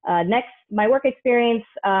next, my work experience,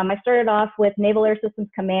 I started off with Naval Air Systems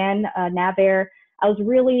Command, NAVAIR. I was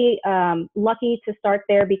really lucky to start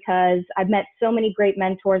there because I've met so many great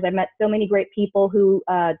mentors. I've met so many great people who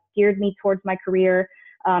geared me towards my career.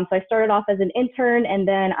 So I started off as an intern, and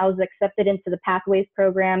then I was accepted into the Pathways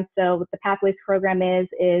program. So what the Pathways program is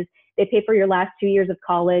they pay for your last 2 years of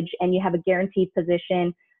college, and you have a guaranteed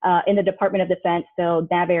position in the Department of Defense, so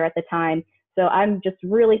NAVAIR at the time. So I'm just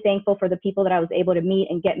really thankful for the people that I was able to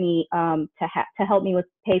meet and get me to help me with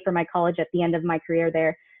pay for my college at the end of my career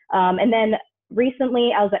there. And then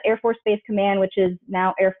recently, I was at Air Force Space Command, which is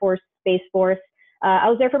now Air Force Space Force. I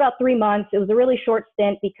was there for about 3 months. It was a really short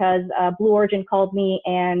stint because Blue Origin called me,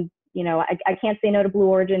 and I can't say no to Blue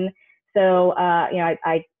Origin. So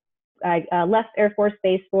I left Air Force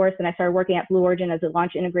Space Force, and I started working at Blue Origin as a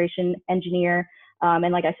launch integration engineer.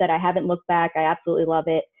 And like I said, I haven't looked back. I absolutely love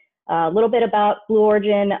it. A little bit about Blue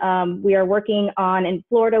Origin. We are working on, in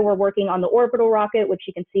Florida, we're working on the orbital rocket, which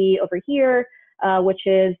you can see over here, which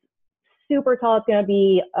is super tall. It's going to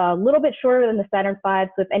be a little bit shorter than the Saturn V.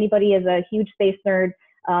 So if anybody is a huge space nerd,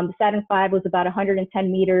 the Saturn V was about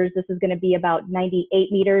 110 meters. This is going to be about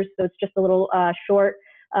 98 meters. So it's just a little short.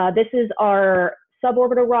 This is our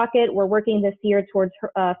suborbital rocket. We're working this year towards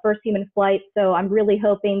first human flight. So I'm really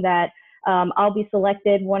hoping that I'll be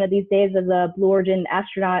selected one of these days as a Blue Origin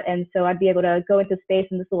astronaut. And so I'd be able to go into space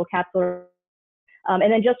in this little capsule.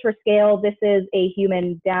 And then just for scale, this is a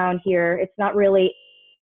human down here. It's not really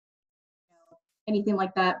anything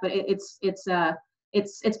like that, but it's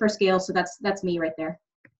for scale. So that's me right there.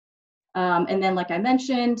 And then, like I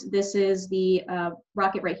mentioned, this is the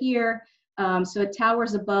rocket right here. So it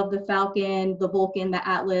towers above the Falcon, the Vulcan, the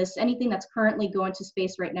Atlas, anything that's currently going to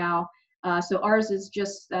space right now. So ours is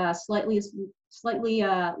just slightly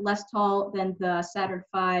less tall than the Saturn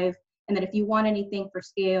V. And then if you want anything for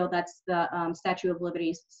scale, that's the Statue of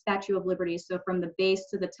Liberty. So from the base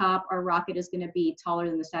to the top, our rocket is going to be taller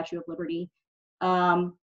than the Statue of Liberty.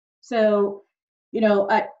 So,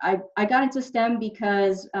 I got into STEM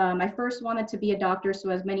because I first wanted to be a doctor. So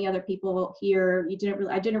as many other people here,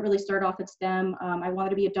 I didn't really start off at STEM. I wanted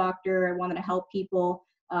to be a doctor. I wanted to help people.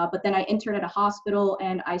 But then I interned at a hospital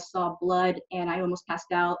and I saw blood and I almost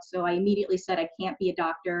passed out. So I immediately said, I can't be a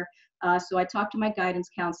doctor. So I talked to my guidance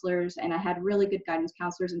counselors, and I had really good guidance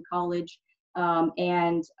counselors in college. They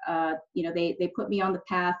put me on the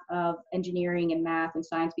path of engineering and math and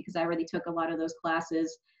science because I already took a lot of those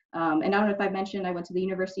classes. And I don't know if I mentioned, I went to the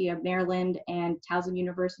University of Maryland and Towson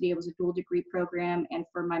University. It was a dual degree program. And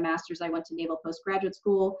for my master's, I went to Naval Postgraduate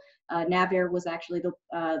School. NAVAIR was actually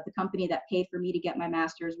the company that paid for me to get my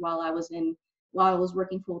master's while I was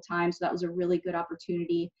working full time. So that was a really good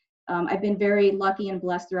opportunity. I've been very lucky and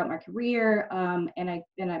blessed throughout my career. And I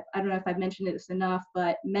don't know if I've mentioned this enough,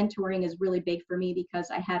 but mentoring is really big for me because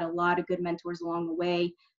I had a lot of good mentors along the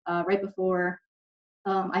way. Right before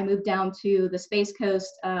I moved down to the Space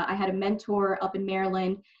Coast, I had a mentor up in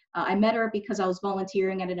Maryland. I met her because I was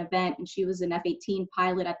volunteering at an event, and she was an F-18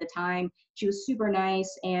 pilot at the time. She was super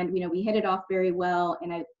nice, and we hit it off very well.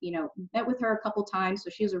 And I met with her a couple times, so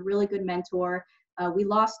she was a really good mentor. We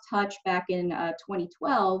lost touch back in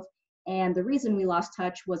 2012, and the reason we lost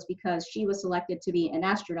touch was because she was selected to be an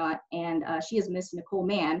astronaut, and she is Miss Necole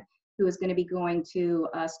Mann, who is going to be going to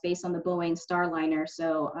space on the Boeing Starliner.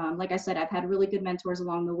 So like I said, I've had really good mentors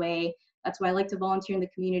along the way. That's why I like to volunteer in the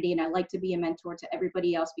community, and I like to be a mentor to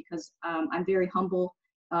everybody else because I'm very humble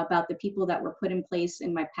about the people that were put in place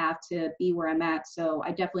in my path to be where I'm at. So I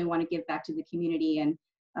definitely want to give back to the community and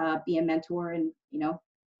be a mentor and,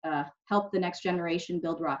 help the next generation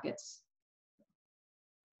build rockets.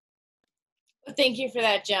 Thank you for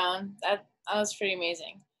that, Joan. That was pretty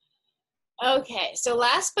amazing. Okay, so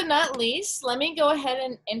last but not least, let me go ahead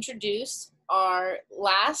and introduce our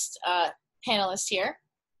last panelist here.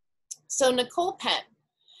 So Necole Pynn.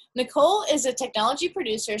 Necole is a technology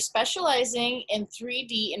producer specializing in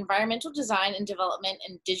 3D environmental design and development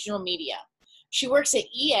in digital media. She works at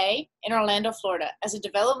EA in Orlando, Florida as a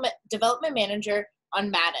development manager on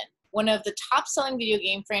Madden, one of the top-selling video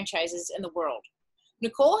game franchises in the world.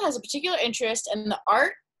 Necole has a particular interest in the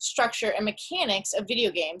art, structure, and mechanics of video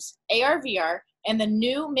games, AR/VR, and the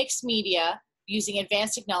new mixed media using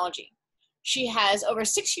advanced technology. She has over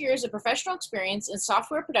 6 years of professional experience in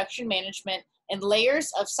software production management and layers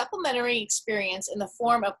of supplementary experience in the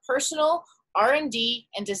form of personal R&D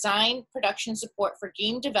and design production support for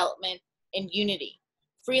game development in Unity,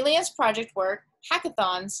 freelance project work,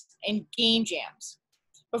 hackathons, and game jams.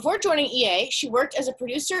 Before joining EA, she worked as a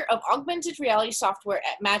producer of augmented reality software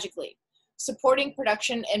at Magic Leap, supporting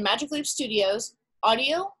production in Magic Leap Studios,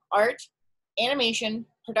 audio, art, animation,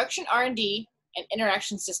 production R&D, and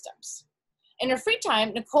interaction systems. In her free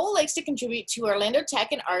time, Necole likes to contribute to Orlando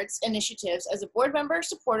Tech and Arts initiatives as a board member,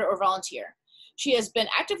 supporter, or volunteer. She has been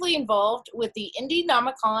actively involved with the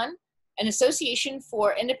Indie-Nomicon, an association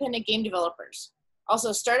for independent game developers.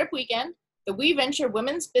 Also Startup Weekend, the We Venture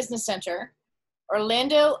Women's Business Center,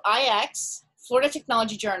 Orlando IX, Florida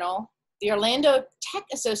Technology Journal, the Orlando Tech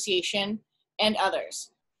Association, and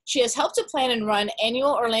others. She has helped to plan and run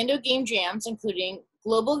annual Orlando Game Jams, including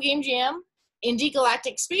Global Game Jam, Indie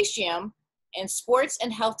Galactic Space Jam, and sports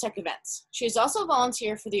and health tech events. She is also a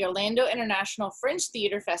volunteer for the Orlando International Fringe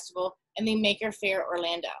Theater Festival and the Maker Faire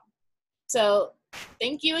Orlando. So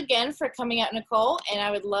thank you again for coming out, Necole, and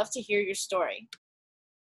I would love to hear your story.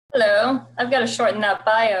 Hello, I've got to shorten that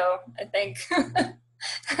bio, I think.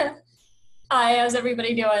 Hi, how's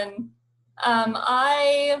everybody doing?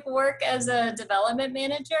 I work as a development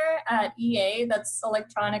manager at EA, that's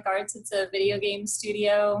Electronic Arts. It's a video game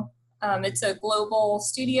studio. It's a global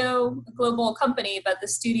studio, a global company, but the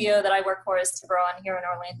studio that I work for is Deborah here in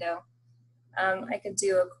Orlando. I could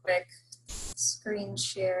do a quick screen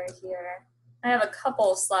share here. I have a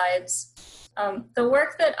couple slides. The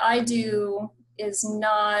work that I do is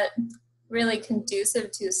not really conducive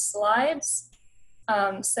to slides.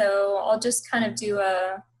 So I'll just kind of do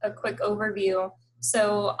a quick overview.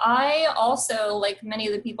 So I also, like many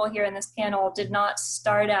of the people here in this panel, did not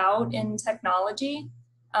start out in technology.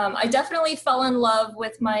 I definitely fell in love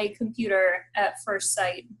with my computer at first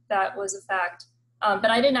sight. That was a fact. But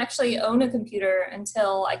I didn't actually own a computer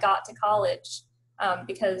until I got to college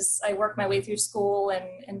because I worked my way through school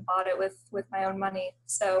and bought it with my own money.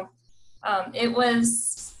 So it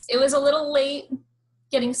was a little late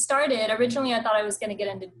getting started. Originally, I thought I was going to get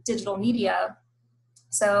into digital media.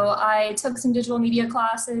 So I took some digital media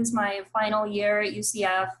classes my final year at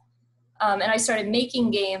UCF, and I started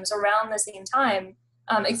making games around the same time.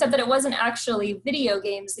 Except that it wasn't actually video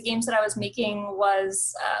games. The games that I was making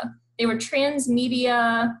they were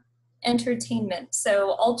transmedia entertainment,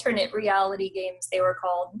 so alternate reality games they were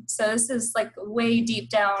called. So this is like way deep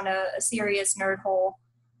down a serious nerd hole.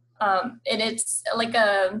 And it's like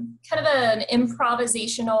a kind of an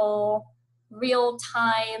improvisational,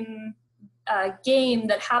 real-time game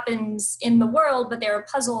that happens in the world, but there are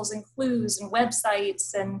puzzles and clues and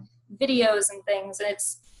websites and videos and things, and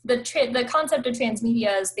it's the concept of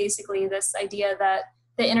transmedia is basically this idea that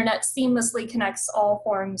the internet seamlessly connects all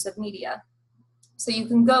forms of media. So you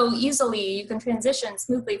can you can transition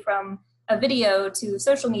smoothly from a video to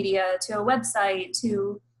social media to a website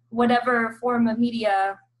to whatever form of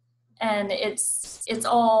media, and it's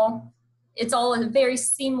all a very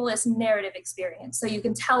seamless narrative experience. So you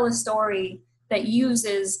can tell a story that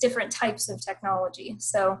uses different types of technology.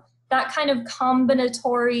 So that kind of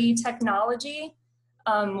combinatory technology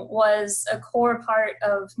was a core part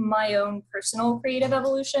of my own personal creative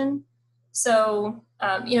evolution. So,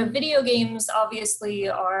 video games obviously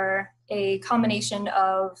are a combination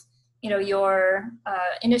of, your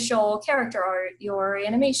initial character art, your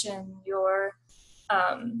animation, your,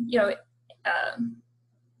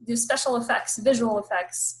 the special effects, visual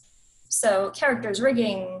effects, so characters,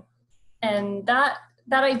 rigging, and that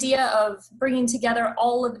idea of bringing together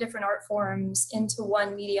all of the different art forms into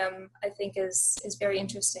one medium, I think is very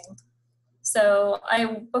interesting. So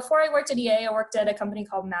before I worked at EA, I worked at a company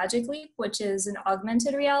called Magic Leap, which is an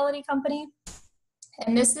augmented reality company.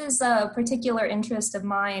 And this is a particular interest of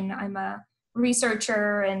mine. I'm a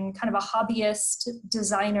researcher and kind of a hobbyist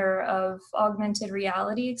designer of augmented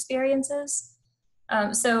reality experiences.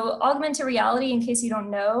 So augmented reality, in case you don't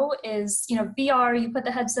know, is, VR, you put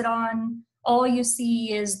the headset on, all you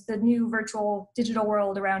see is the new virtual digital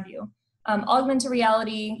world around you. Augmented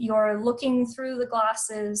reality, you're looking through the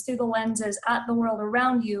glasses, through the lenses at the world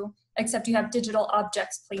around you, except you have digital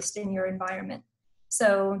objects placed in your environment.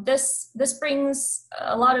 So this brings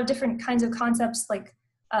a lot of different kinds of concepts like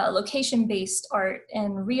location-based art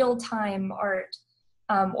and real-time art.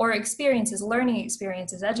 or experiences, learning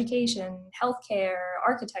experiences, education, healthcare,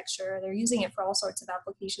 architecture. They're using it for all sorts of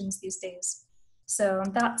applications these days. So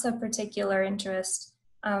that's a particular interest.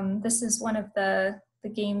 This is one of the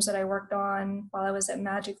games that I worked on while I was at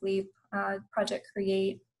Magic Leap, Project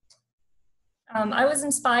Create. I was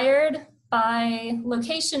inspired by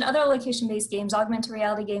other location-based games, augmented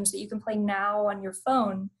reality games that you can play now on your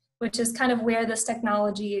phone, which is kind of where this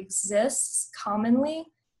technology exists commonly.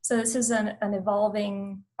 So this is an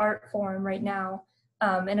evolving art form right now,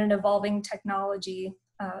 and an evolving technology.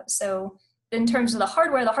 So in terms of the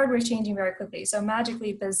hardware is changing very quickly. So Magic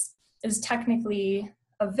Leap is technically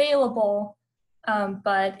available,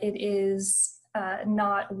 but it is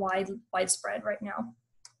not widespread right now.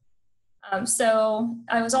 So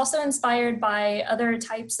I was also inspired by other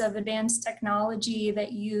types of advanced technology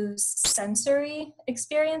that use sensory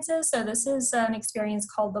experiences. So this is an experience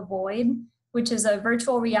called The Void, which is a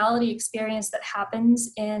virtual reality experience that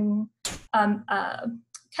happens in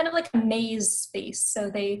kind of like a maze space. So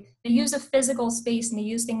they use a physical space, and they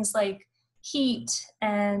use things like heat,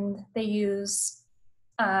 and they use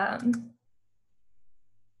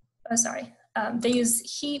they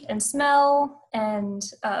use heat and smell and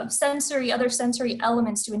other sensory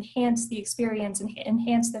elements to enhance the experience and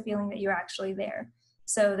enhance the feeling that you're actually there.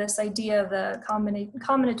 So this idea of the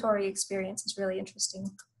combinatory experience is really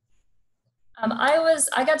interesting.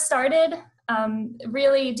 I got started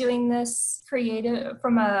really doing this creative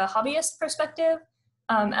from a hobbyist perspective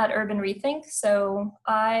at Urban Rethink. So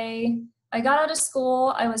I got out of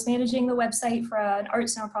school. I was managing the website for an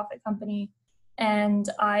arts nonprofit company, and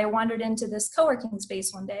I wandered into this co-working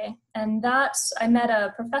space one day, and I met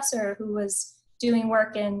a professor who was doing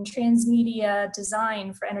work in transmedia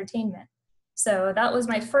design for entertainment. So that was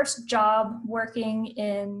my first job working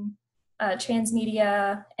in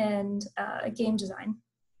transmedia and game design,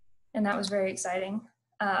 and that was very exciting.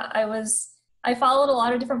 I followed a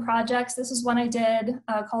lot of different projects. This is one I did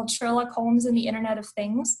called Sherlock Holmes and the Internet of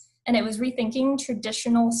Things, and it was rethinking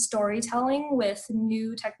traditional storytelling with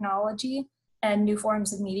new technology and new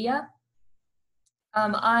forms of media.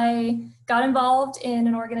 I got involved in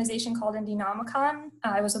an organization called Indienomicon.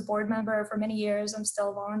 I was a board member for many years. I'm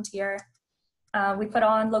still a volunteer. We put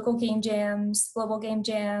on local game jams, Global Game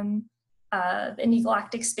Jam, Indie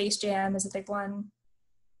Galactic Space Jam is a big one.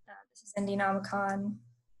 This is Indienomicon.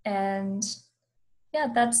 And yeah,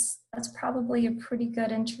 that's probably a pretty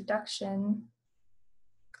good introduction.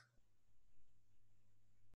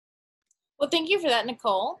 Well, thank you for that,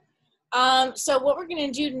 Necole. So what we're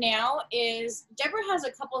going to do now is Deborah has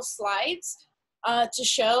a couple of slides to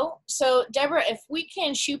show. So Deborah, if we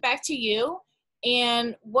can shoot back to you,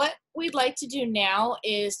 and what we'd like to do now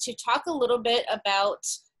is to talk a little bit about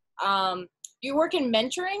your work in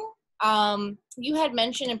mentoring. You had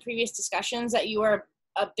mentioned in previous discussions that you are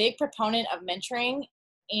a big proponent of mentoring,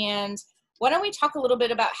 and why don't we talk a little bit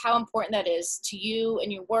about how important that is to you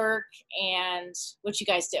and your work and what you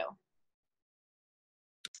guys do?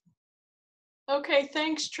 Okay,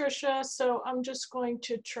 thanks, Tricia. So I'm just going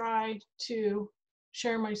to try to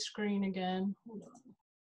share my screen again. Hold on.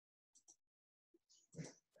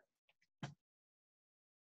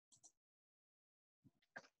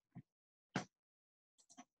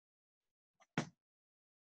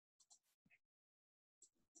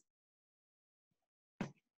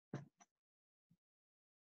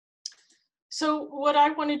 So what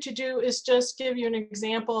I wanted to do is just give you an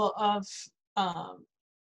example of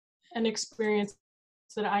an experience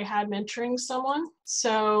that I had mentoring someone.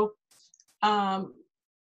 So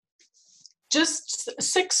just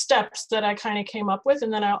 6 steps that I kind of came up with,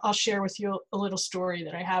 and then I'll share with you a little story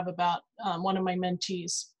that I have about one of my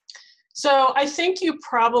mentees. So I think you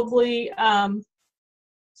probably, we're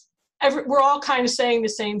all kind of saying the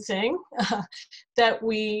same thing, that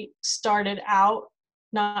we started out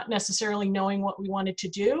not necessarily knowing what we wanted to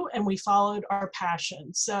do, and we followed our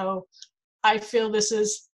passion. So I feel this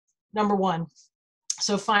is number 1.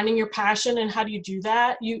 So finding your passion, and how do you do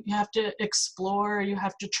that? You have to explore, you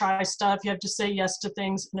have to try stuff, you have to say yes to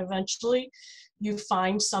things, and eventually you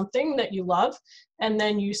find something that you love, and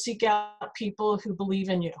then you seek out people who believe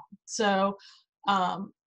in you. So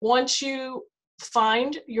once you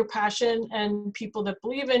find your passion and people that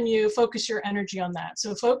believe in you, focus your energy on that.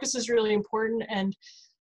 So focus is really important, and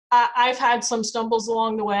I've had some stumbles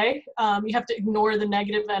along the way. You have to ignore the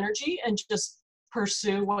negative energy and just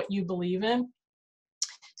pursue what you believe in.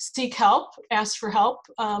 Seek help, ask for help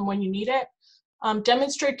when you need it.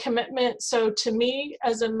 Demonstrate commitment. So to me,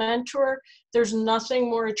 as a mentor, there's nothing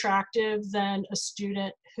more attractive than a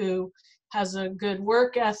student who has a good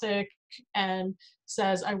work ethic and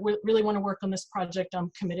says, I really want to work on this project,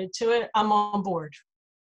 I'm committed to it, I'm on board.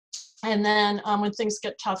 And then when things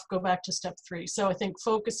get tough, go back to step 3. So I think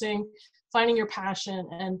focusing, finding your passion,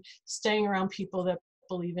 and staying around people that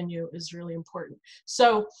believe in you is really important.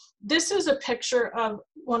 So this is a picture of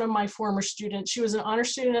one of my former students. She was an honor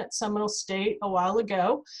student at Seminole State a while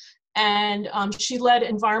ago, and she led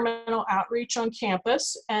environmental outreach on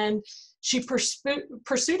campus, and she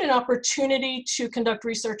pursued an opportunity to conduct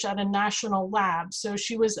research at a national lab. So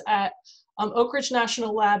she was at Oak Ridge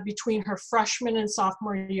National Lab between her freshman and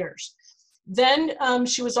sophomore years. Then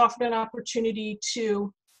she was offered an opportunity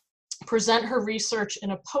to present her research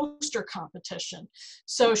in a poster competition.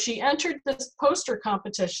 So she entered this poster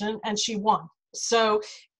competition and she won. So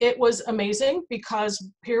it was amazing because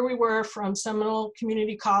here we were from Seminole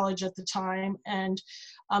Community College at the time, and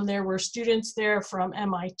there were students there from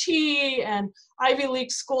MIT and Ivy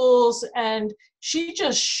League schools, and she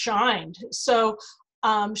just shined. So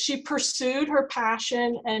she pursued her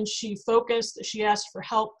passion and she focused, she asked for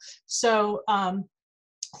help. So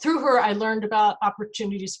through her, I learned about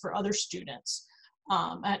opportunities for other students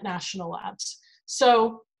at national labs.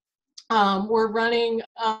 So we're running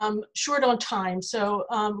short on time. So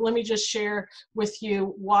let me just share with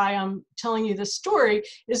you why I'm telling you this story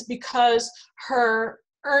is because her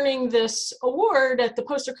earning this award at the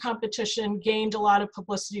poster competition gained a lot of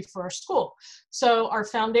publicity for our school. So our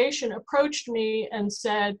foundation approached me and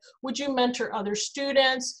said, would you mentor other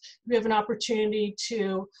students? We have an opportunity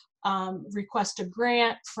to request a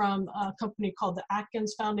grant from a company called the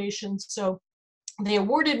Atkins Foundation. So they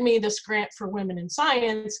awarded me this grant for women in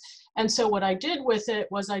science. And so what I did with it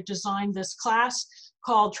was I designed this class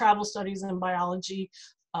called Travel Studies and Biology,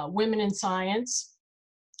 Women in Science.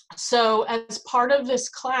 So as part of this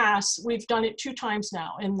class, we've done it 2 times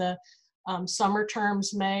now in the summer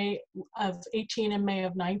terms, May of 18 and May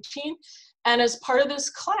of 19. And as part of this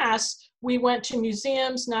class, we went to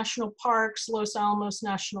museums, national parks, Los Alamos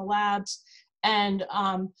National Labs, and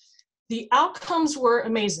the outcomes were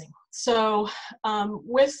amazing. So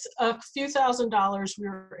with a few $1,000s, we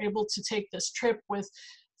were able to take this trip with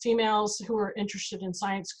females who were interested in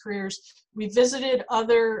science careers. We visited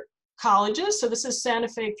other colleges. So this is Santa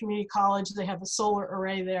Fe Community College. They have a solar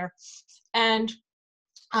array there. And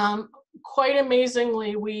quite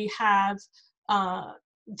amazingly, we have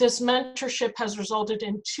this mentorship has resulted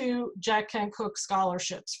in 2 Jack Kent Cooke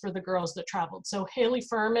scholarships for the girls that traveled. So Haley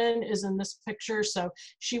Furman is in this picture. So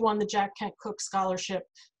she won the Jack Kent Cooke scholarship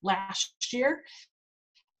last year.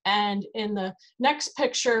 And in the next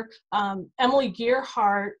picture, Emily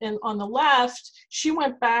Gearhart on the left, she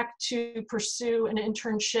went back to pursue an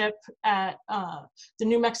internship at the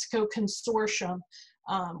New Mexico Consortium,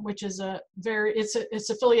 which is it's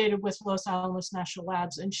affiliated with Los Alamos National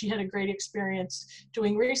Labs, and she had a great experience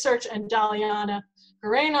doing research. And Daliana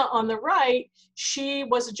Garena on the right, she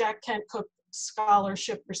was a Jack Kent Cooke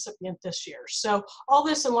scholarship recipient this year. So all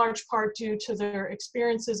this in large part due to their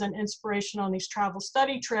experiences and inspiration on these travel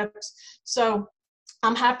study trips. So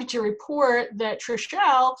I'm happy to report that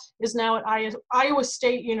Tricia is now at Iowa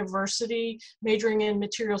State University, majoring in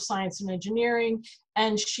material science and engineering,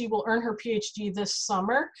 and she will earn her PhD this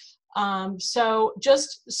summer. So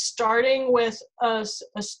just starting with a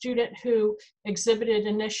student who exhibited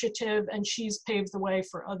initiative, and she's paved the way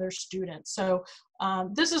for other students. So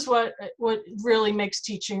this is what really makes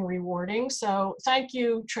teaching rewarding. So thank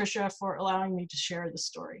you, Tricia, for allowing me to share the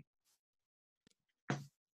story.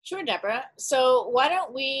 Sure, Deborah. So why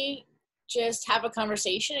don't we just have a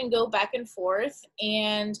conversation and go back and forth,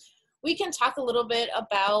 and we can talk a little bit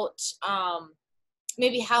about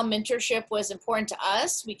maybe how mentorship was important to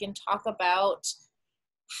us. We can talk about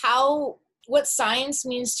what science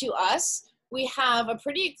means to us. We have a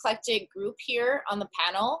pretty eclectic group here on the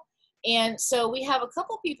panel. And so we have a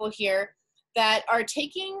couple people here that are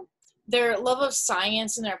taking their love of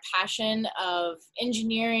science and their passion of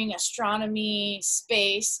engineering, astronomy,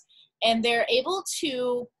 space, and they're able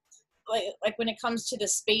to, like when it comes to the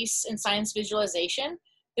space and science visualization,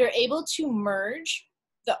 they're able to merge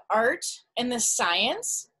the art and the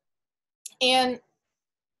science. And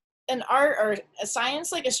an art or a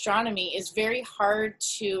science like astronomy is very hard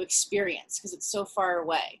to experience because it's so far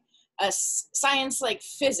away. A science like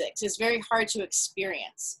physics is very hard to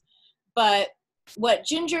experience. But what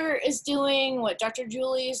Ginger is doing, what Dr.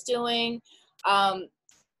 Julie is doing,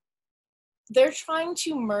 they're trying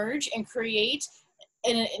to merge and create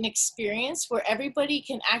an experience where everybody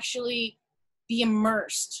can actually be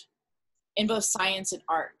immersed in both science and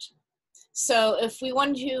art. So if we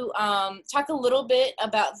want to talk a little bit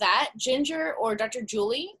about that, Ginger or Dr.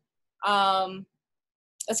 Julie,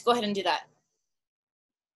 let's go ahead and do that.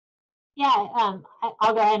 Yeah,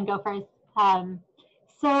 I'll go ahead and go first.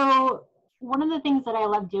 So one of the things that I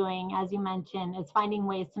love doing, as you mentioned, is finding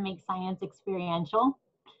ways to make science experiential.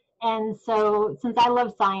 And so since I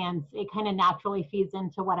love science, it kind of naturally feeds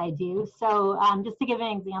into what I do. So just to give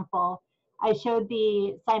an example, I showed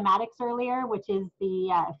the cymatics earlier, which is the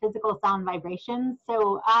physical sound vibrations.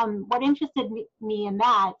 So what interested me in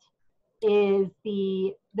that is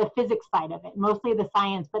the physics side of it, mostly the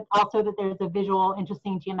science, but also that there's a visual,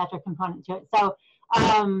 interesting geometric component to it. So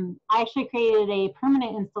I actually created a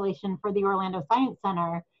permanent installation for the Orlando Science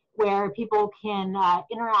Center where people can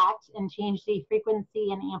interact and change the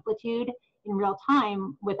frequency and amplitude in real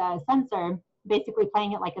time with a sensor, basically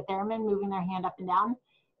playing it like a theremin, moving their hand up and down,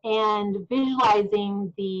 and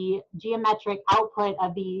visualizing the geometric output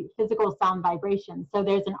of the physical sound vibrations. So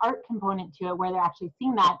there's an art component to it where they're actually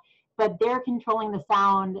seeing that, but they're controlling the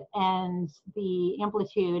sound and the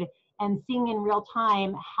amplitude and seeing in real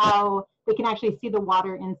time how they can actually see the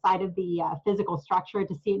water inside of the physical structure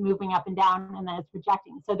to see it moving up and down, and then it's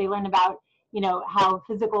projecting. So they learn about, you know, how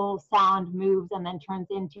physical sound moves and then turns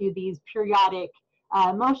into these periodic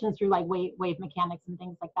motions through like wave mechanics and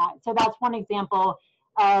things like that. So that's one example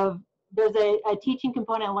of, there's a teaching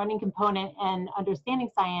component, a learning component, and understanding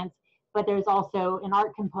science, but there's also an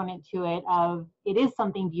art component to it of, it is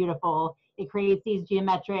something beautiful. It creates these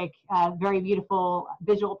geometric, very beautiful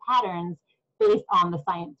visual patterns based on the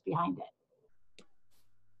science behind it.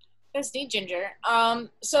 That's neat, Ginger.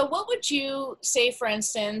 So what would you say, for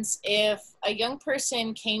instance, if a young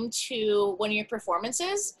person came to one of your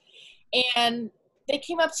performances and they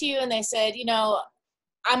came up to you and they said, you know,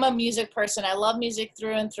 I'm a music person. I love music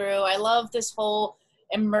through and through. I love this whole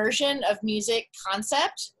immersion of music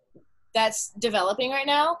concept that's developing right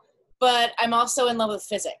now, but I'm also in love with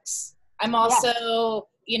physics. I'm also,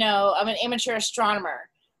 you know, I'm an amateur astronomer.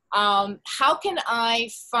 How can I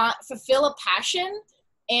fulfill a passion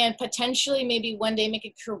and potentially maybe one day make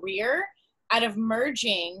a career out of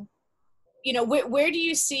merging? You know, where do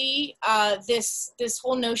you see this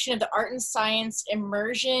whole notion of the art and science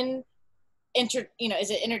immersion? You know,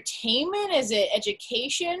 is it entertainment? Is it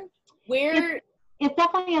education? Where? It's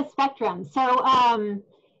definitely a spectrum. So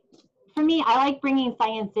for me, I like bringing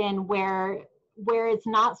science in where it's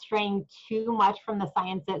not straying too much from the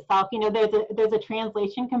science itself. You know, there's a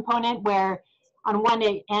translation component where on one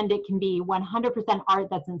end it can be 100% art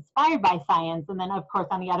that's inspired by science, and then of course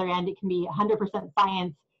on the other end it can be 100%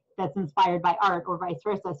 science that's inspired by art, or vice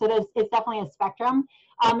versa. So it's definitely a spectrum.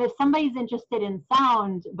 If somebody's interested in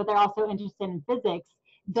sound but they're also interested in physics,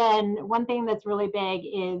 then one thing that's really big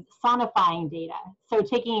is sonifying data. So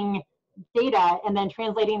taking data and then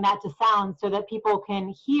translating that to sound so that people can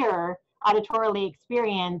hear, auditorily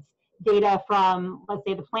experience data from, let's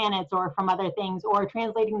say, the planets or from other things, or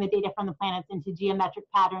translating the data from the planets into geometric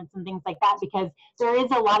patterns and things like that, because there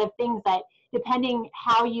is a lot of things that, depending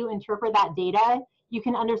how you interpret that data, you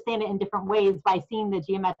can understand it in different ways by seeing the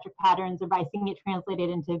geometric patterns or by seeing it translated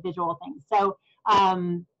into visual things. So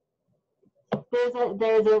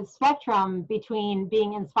there's a spectrum between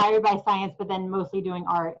being inspired by science but then mostly doing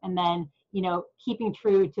art, and then, you know, keeping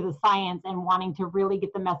true to the science and wanting to really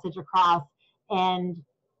get the message across and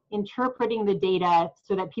interpreting the data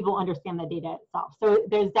so that people understand the data itself. So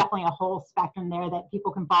there's definitely a whole spectrum there that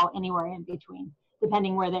people can fall anywhere in between,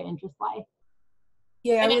 depending where their interests lie.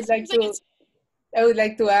 Yeah, I would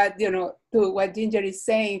like to add, you know, to what Ginger is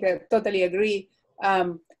saying, that totally agree.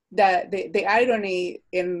 That the irony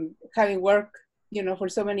in having worked, you know, for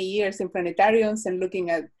so many years in planetariums and looking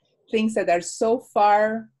at things that are so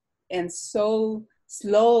far and so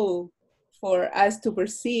slow for us to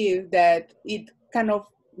perceive, that it kind of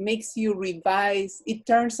makes you revise, it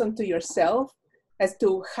turns onto yourself as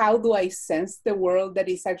to how do I sense the world that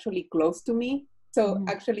is actually close to me. So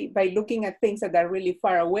actually by looking at things that are really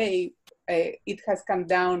far away, it has come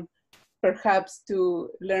down perhaps to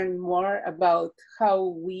learn more about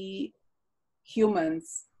how we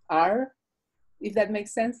humans are, if that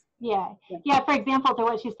makes sense. Yeah. For example, to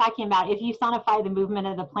what she's talking about, if you sonify the movement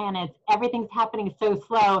of the planets, everything's happening so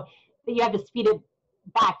slow that you have to speed it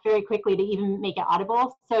back very quickly to even make it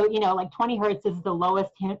audible. So, you know, like 20 hertz is the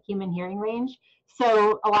lowest human hearing range.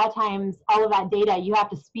 So a lot of times all of that data, you have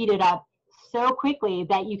to speed it up so quickly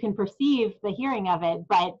that you can perceive the hearing of it,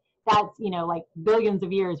 but that's, you know, like billions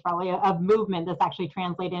of years probably of movement that's actually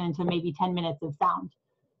translated into maybe 10 minutes of sound.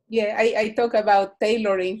 Yeah, I talk about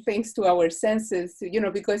tailoring things to our senses, you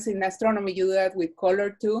know, because in astronomy you do that with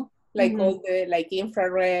color too, like all the like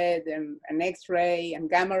infrared and X-ray and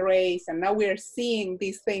gamma rays, and now we're seeing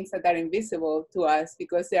these things that are invisible to us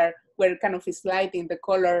because we're kind of sliding the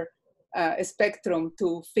color spectrum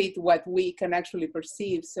to fit what we can actually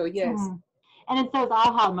perceive. So yes. And it's those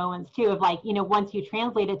aha moments too of like, you know, once you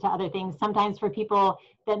translate it to other things, sometimes for people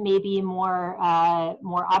that may be more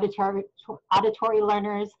auditory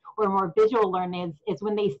learners or more visual learners, it's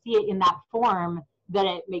when they see it in that form that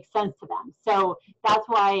it makes sense to them. So that's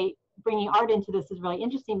why bringing art into this is really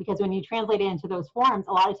interesting, because when you translate it into those forms,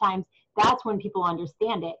 a lot of times that's when people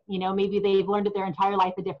understand it. You know, maybe they've learned it their entire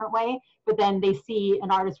life a different way, but then they see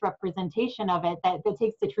an artist's representation of it that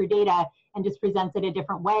takes the true data and just presents it a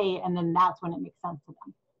different way, and then that's when it makes sense to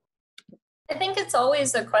them. I think it's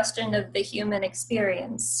always a question of the human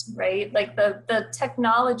experience, right? Like the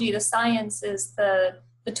technology, the science is the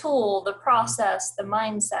tool, the process, the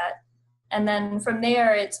mindset. And then from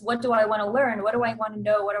there, it's what do I want to learn? What do I want to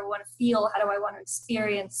know? What do I want to feel? How do I want to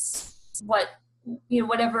experience what, you know,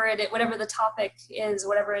 whatever the topic is,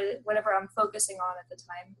 whatever I'm focusing on at the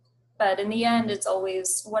time. But in the end, it's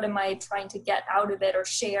always what am I trying to get out of it or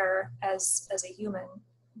share as a human.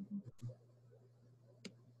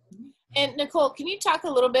 And Necole, can you talk a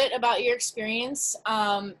little bit about your experience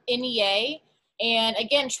in EA, and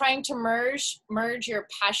again, trying to merge your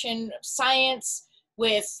passion of science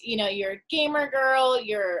with, you know, you're a gamer girl,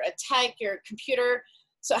 you're a tech, you're a computer.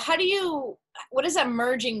 So what does that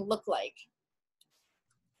merging look like?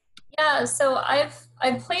 Yeah, so I've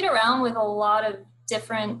played around with a lot of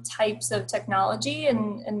different types of technology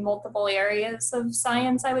in multiple areas of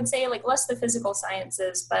science, I would say, like less the physical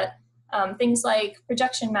sciences, but things like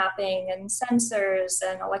projection mapping and sensors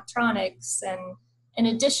and electronics, and in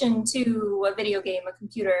addition to a video game, a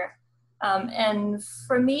computer. And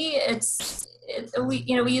for me, we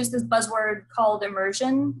use this buzzword called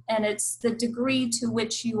immersion, and it's the degree to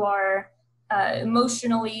which you are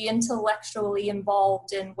emotionally, intellectually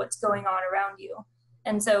involved in what's going on around you.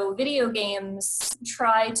 And so video games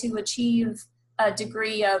try to achieve a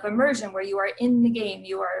degree of immersion where you are in the game,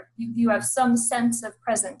 you have some sense of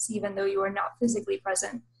presence even though you are not physically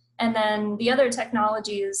present. And then the other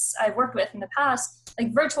technologies I've worked with in the past,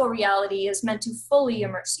 like virtual reality, is meant to fully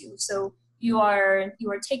immerse you. So you are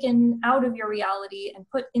taken out of your reality and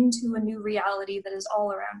put into a new reality that is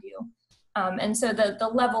all around you. And so the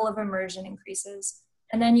level of immersion increases.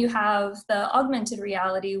 And then you have the augmented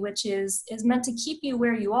reality, which is meant to keep you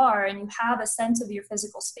where you are, and you have a sense of your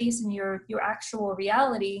physical space and your actual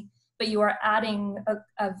reality, but you are adding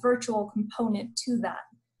a virtual component to that,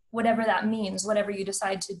 whatever that means, whatever you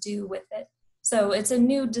decide to do with it. So it's a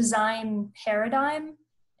new design paradigm,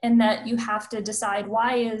 in that you have to decide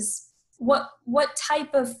what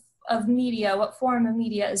type of media, what form of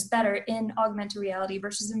media is better in augmented reality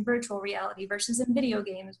versus in virtual reality versus in video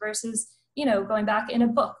games versus, you know, going back in a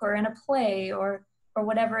book or in a play or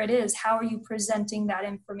whatever it is. How are you presenting that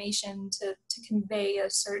information to convey a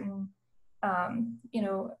certain,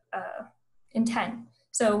 intent?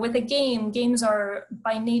 So with a game, games are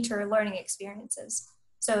by nature learning experiences.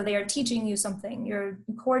 So they are teaching you something, your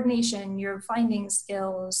coordination, your finding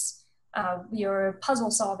skills, your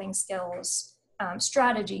puzzle solving skills,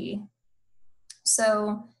 strategy.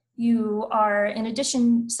 So you are, in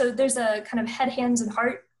addition, so there's a kind of head, hands, and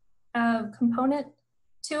heart component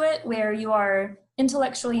to it, where you are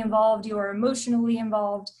intellectually involved, you are emotionally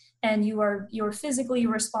involved, and you're physically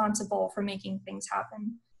responsible for making things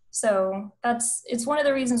happen. So it's one of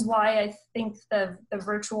the reasons why I think the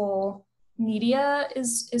virtual media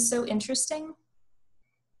is so interesting.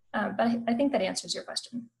 But I think that answers your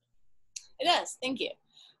question. It does, thank you.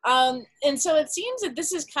 And so it seems that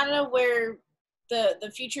this is kind of where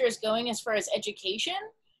the future is going as far as education.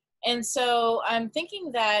 And so I'm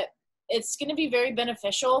thinking that it's going to be very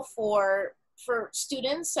beneficial for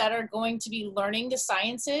students that are going to be learning the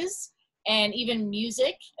sciences and even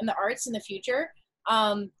music and the arts in the future,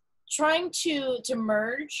 trying to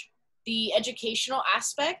merge the educational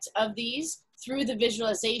aspect of these through the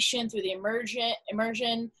visualization, through the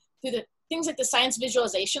immersion, through the things like the Science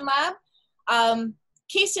Visualization Lab.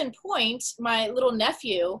 Case in point, my little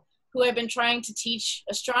nephew, who I've been trying to teach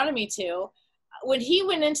astronomy to, when he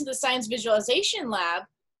went into the Science Visualization Lab,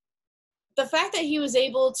 the fact that he was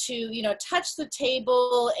able to, you know, touch the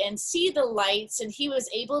table and see the lights, and he was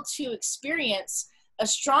able to experience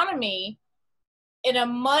astronomy in a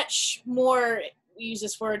much more, we use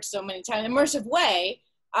this word so many times, immersive way,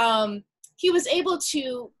 he was able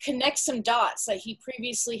to connect some dots that he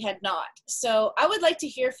previously had not. So I would like to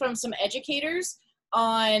hear from some educators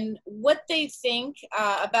on what they think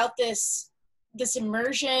about this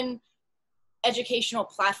immersion educational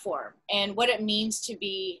platform and what it means to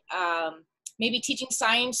be maybe teaching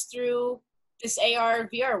science through this AR,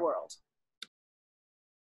 VR world.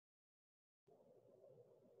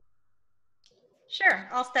 Sure,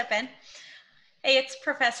 I'll step in. Hey, it's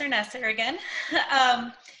Professor Neser again.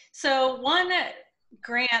 So one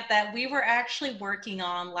grant that we were actually working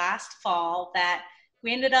on last fall that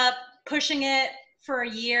we ended up pushing it for a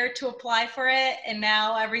year to apply for it, and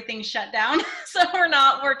now everything's shut down. So we're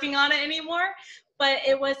not working on it anymore. But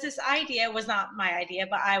it was this idea, it was not my idea,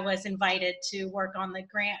 but I was invited to work on the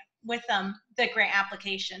grant with them, the grant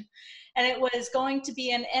application. And it was going to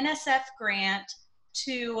be an NSF grant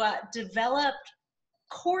to develop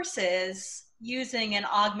courses using an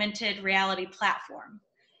augmented reality platform.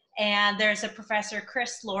 And there's a professor,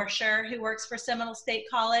 Chris Lorsher, who works for Seminole State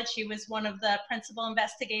College. He was one of the principal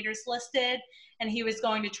investigators listed, and he was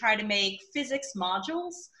going to try to make physics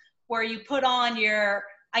modules where you put on your,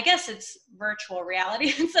 I guess it's virtual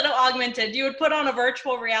reality instead of augmented. You would put on a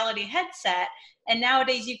virtual reality headset, and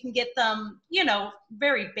nowadays you can get them, you know,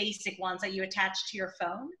 very basic ones that you attach to your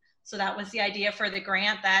phone. So that was the idea for the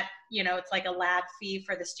grant, that, you know, it's like a lab fee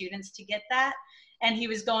for the students to get that. And he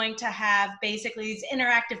was going to have basically these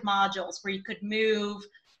interactive modules where you could move,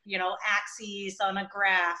 you know, axes on a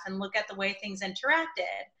graph and look at the way things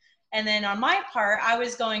interacted. And then on my part, I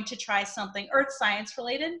was going to try something earth science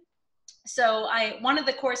related. So one of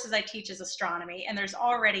the courses I teach is astronomy, and there's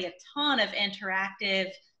already a ton of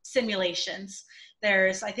interactive simulations.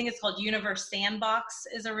 There's, I think it's called Universe Sandbox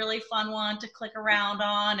is a really fun one to click around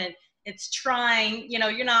on, and it's trying, you know,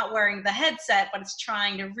 you're not wearing the headset, but it's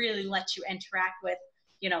trying to really let you interact with,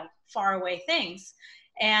 you know, far away things.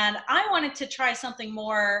 And I wanted to try something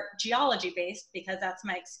more geology based because that's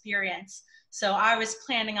my experience. So I was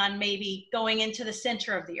planning on maybe going into the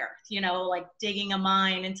center of the earth, you know, like digging a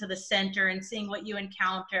mine into the center and seeing what you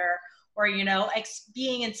encounter, or, you know,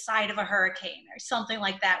 being inside of a hurricane or something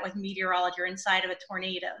like that with meteorology, or inside of a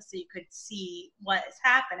tornado so you could see what is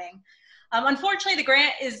happening. Unfortunately, the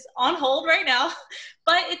grant is on hold right now,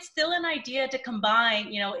 but it's still an idea to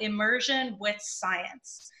combine, you know, immersion with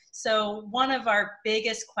science. So one of our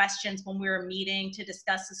biggest questions when we were meeting to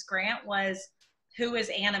discuss this grant was, who is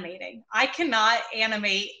animating? I cannot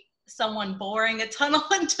animate someone boring a tunnel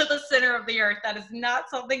into the center of the earth. That is not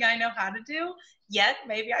something I know how to do yet.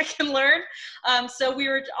 Maybe I can learn. So we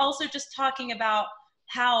were also just talking about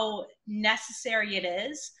how necessary it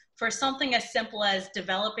is for something as simple as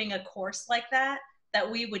developing a course like that,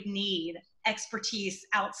 that we would need expertise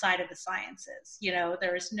outside of the sciences. You know,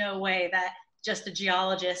 there's no way that just a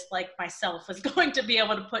geologist like myself was going to be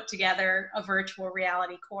able to put together a virtual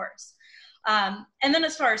reality course. And then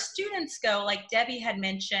as far as students go, like Debbie had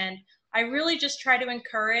mentioned, I really just try to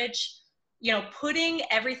encourage, you know, putting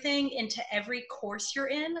everything into every course you're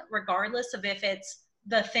in, regardless of if it's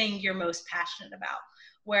the thing you're most passionate about.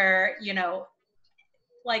 Where, you know,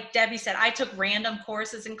 like Debbie said, I took random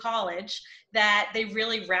courses in college that they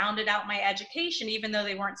really rounded out my education, even though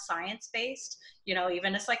they weren't science-based. You know,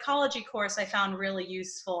 even a psychology course I found really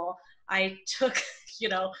useful. I took, you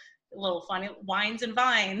know, a little funny, wines and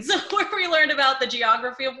vines, where we learned about the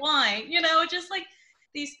geography of wine, you know, just like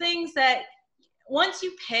these things that once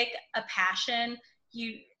you pick a passion,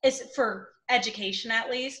 is for education at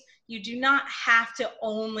least, you do not have to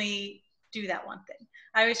only do that one thing.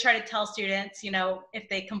 I always try to tell students, you know, if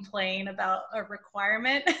they complain about a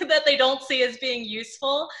requirement that they don't see as being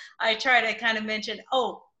useful, I try to kind of mention,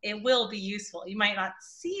 oh, it will be useful. You might not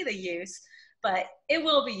see the use, but it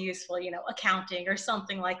will be useful, you know, accounting or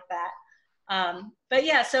something like that. But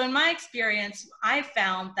yeah, so in my experience, I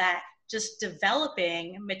found that just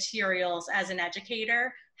developing materials as an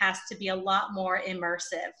educator has to be a lot more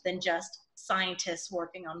immersive than just scientists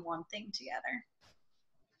working on one thing together.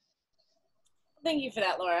 Thank you for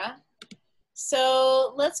that, Laura.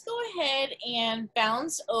 So let's go ahead and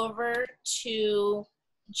bounce over to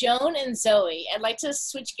Joan and Zoe. I'd like to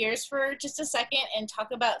switch gears for just a second and talk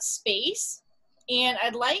about space. And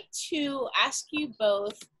I'd like to ask you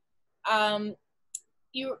both,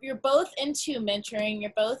 you're both into mentoring,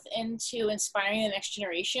 you're both into inspiring the next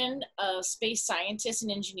generation of space scientists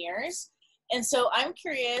and engineers. And so I'm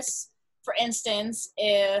curious, for instance,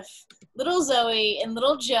 if little Zoe and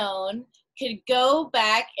little Joan could go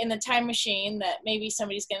back in the time machine that maybe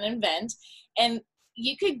somebody's going to invent, and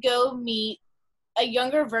you could go meet a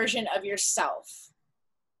younger version of yourself,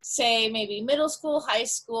 say maybe middle school, high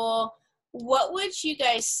school, what would you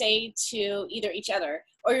guys say to either each other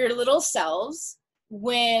or your little selves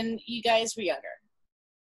when you guys were younger?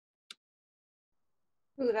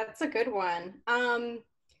 Ooh, that's a good one.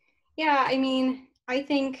 Yeah, I mean, I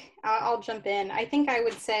think I'll jump in. I think I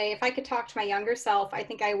would say, if I could talk to my younger self, I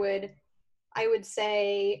think I would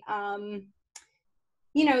say,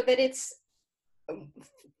 you know, that it's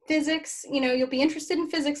physics, you know, you'll be interested in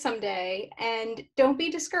physics someday, and don't be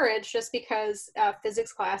discouraged just because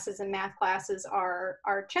physics classes and math classes are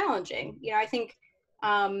challenging. You know, I think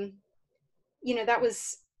you know, that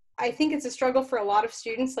was, I think it's a struggle for a lot of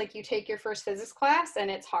students. Like, you take your first physics class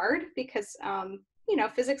and it's hard because, you know,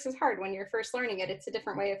 physics is hard when you're first learning it. It's a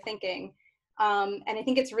different way of thinking. And I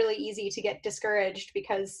think it's really easy to get discouraged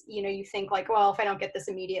because, you know, you think like, well, if I don't get this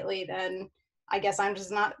immediately, then I guess I'm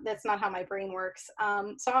just not, that's not how my brain works.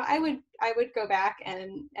 So I would go back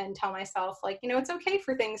and tell myself, like, you know, it's okay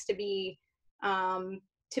for things to be an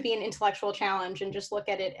intellectual challenge, and just look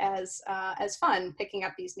at it as fun, picking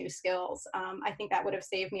up these new skills. I think that would have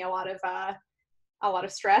saved me a lot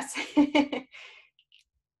of stress.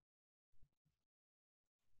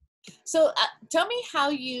 So tell me how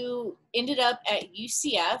you ended up at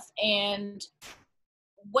UCF and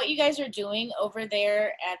what you guys are doing over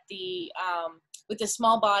there at the with the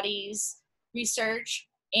small bodies research,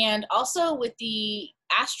 and also with the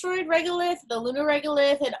asteroid regolith, the lunar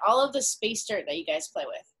regolith, and all of the space dirt that you guys play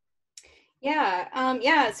with. Yeah,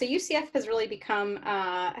 yeah. So UCF has really become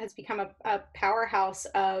a powerhouse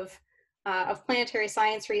of planetary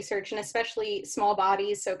science research, and especially small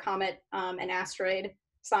bodies, so comet and asteroid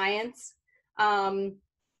science. We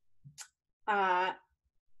have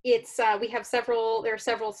there are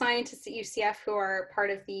several scientists at UCF who are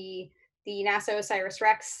part of the NASA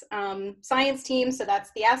OSIRIS-REx science team. So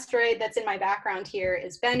that's the asteroid that's in my background here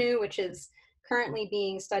is Bennu, which is currently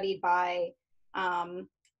being studied by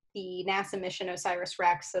the NASA mission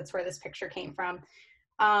OSIRIS-REx. That's where this picture came from.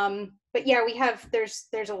 But yeah,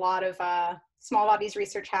 there's a lot of small bodies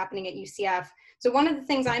research happening at UCF. So one of the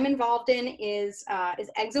things I'm involved in is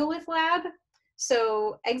Exolith Lab.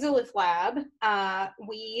 So Exolith Lab,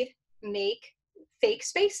 we make fake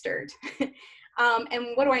space dirt.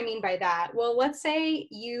 And what do I mean by that? Well, let's say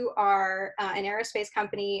you are an aerospace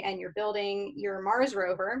company and you're building your Mars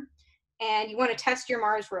rover, and you want to test your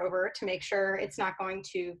Mars rover to make sure it's not going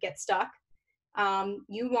to get stuck.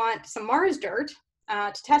 You want some Mars dirt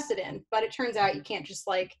to test it in, but it turns out you can't just,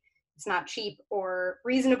 like, it's not cheap or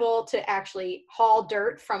reasonable to actually haul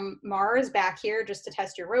dirt from Mars back here just to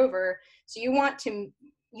test your rover. So you want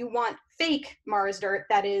fake Mars dirt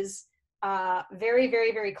that is very,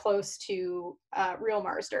 very, very close to real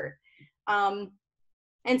Mars dirt.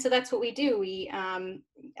 And so that's what we do. I'm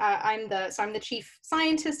the chief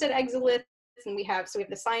scientist at Exolith, and we have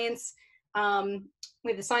the science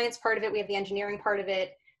part of it, we have the engineering part of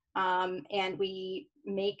it, and we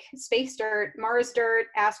make space dirt, Mars dirt,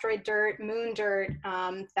 asteroid dirt, moon dirt,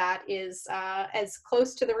 that is as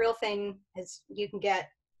close to the real thing as you can get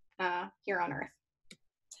here on Earth.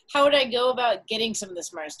 How would I go about getting some of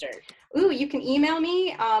this Mars dirt? Ooh, you can email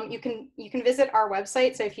me. You can visit our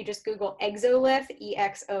website. So if you just Google Exolith,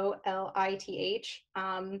 EXOLITH,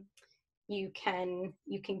 you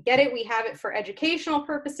can get it. We have it for educational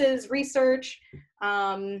purposes, research.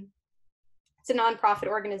 It's a nonprofit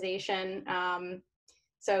organization.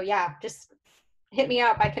 So yeah, just hit me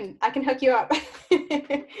up. I can hook you up.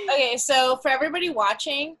 Okay, so for everybody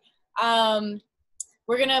watching,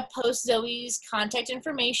 we're gonna post Zoe's contact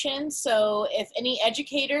information. So if any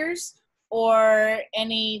educators or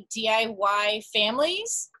any DIY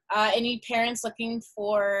families, any parents looking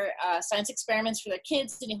for science experiments for their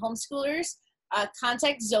kids, any homeschoolers,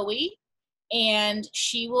 contact Zoe, and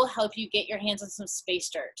she will help you get your hands on some space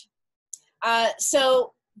dirt.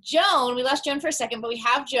 So Joan, we lost Joan for a second, but we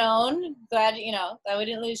have Joan. Glad, you know, that we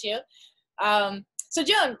didn't lose you. So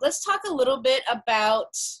Joan, let's talk a little bit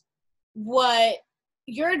about what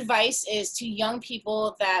your advice is to young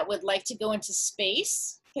people that would like to go into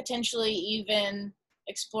space, potentially even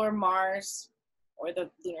explore Mars or the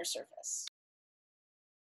lunar surface.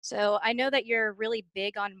 So I know that you're really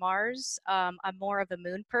big on Mars. I'm more of a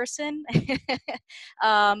moon person,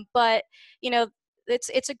 but you know,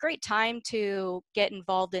 it's a great time to get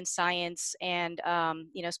involved in science and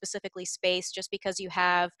you know, specifically space, just because you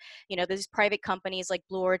have, you know, these private companies like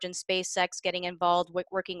Blue Origin, SpaceX getting involved with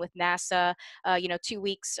working with NASA. You know, 2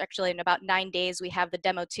 weeks, actually in about 9 days, we have the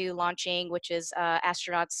Demo 2 launching, which is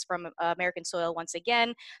astronauts from American soil once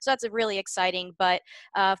again. So that's really exciting. But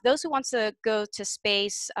those who want to go to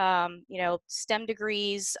space, you know, STEM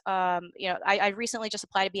degrees, you know, I recently just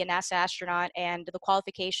applied to be a NASA astronaut, and the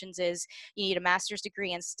qualifications is you need a master's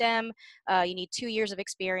degree in STEM, you need 2 years of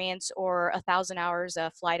experience or 1,000 hours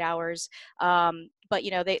flight hours. but you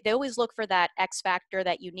know, they always look for that X factor,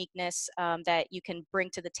 that uniqueness that you can bring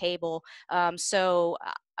to the table.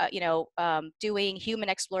 Doing human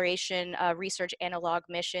exploration research analog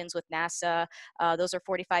missions with NASA, those are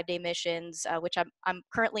 45-day missions, which I'm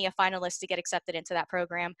currently a finalist to get accepted into that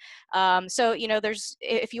program. So, you know,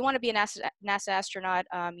 if you want to be a NASA astronaut,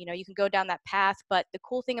 you know, you can go down that path. But the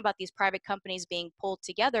cool thing about these private companies being pulled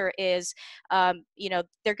together is, you know,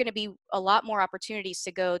 there are going to be a lot more opportunities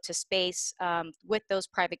to go to space with those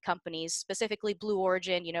private companies, specifically Blue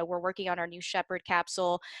Origin. You know, we're working on our new Shepard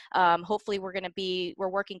capsule. Hopefully we're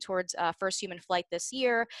working towards first human flight this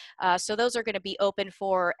year. So those are going to be open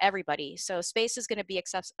for everybody. So space is going to be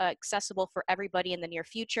accessible for everybody in the near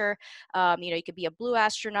future. You know, you could be a Blue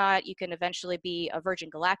astronaut. You can eventually be a Virgin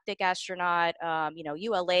Galactic astronaut. You know,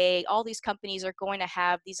 ULA, all these companies are going to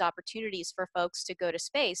have these opportunities for folks to go to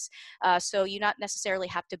space. So you not necessarily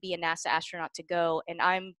have to be a NASA astronaut to go. And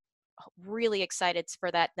I'm really excited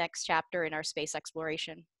for that next chapter in our space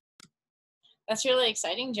exploration. That's really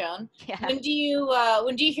exciting, Joan. Yeah. When do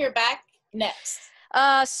you hear back next?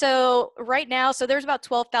 So right now, there's about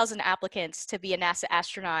 12,000 applicants to be a NASA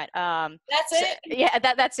astronaut. That's it? Yeah,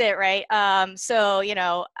 that's it, right? So, you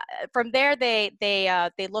know, from there, they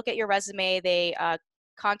look at your resume, they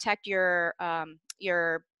contact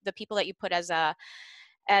the people that you put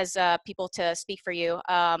as people to speak for you.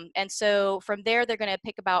 And so from there, they're going to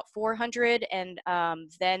pick about 400, and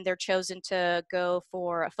then they're chosen to go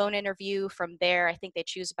for a phone interview. From there, I think they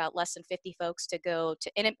choose about less than 50 folks to go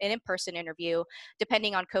to an in-person interview.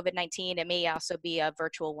 Depending on COVID-19, it may also be a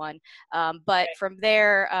virtual one. But from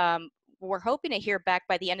there, we're hoping to hear back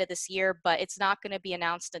by the end of this year, but it's not going to be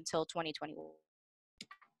announced until 2021.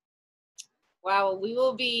 Wow, we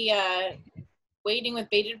will be waiting with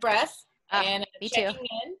bated breath. And checking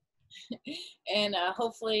in, and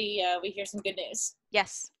hopefully we hear some good news.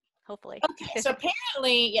 Yes, hopefully. Okay, so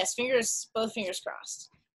apparently, yes, both fingers crossed.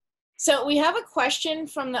 So we have a question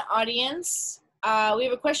from the audience. We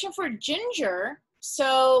have a question for Ginger.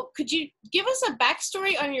 So could you give us a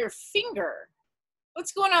backstory on your finger?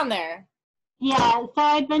 What's going on there? Yeah, so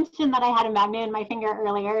I'd mentioned that I had a magnet in my finger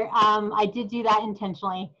earlier. I did do that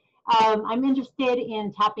intentionally. I'm interested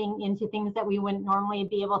in tapping into things that we wouldn't normally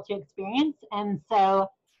be able to experience. And so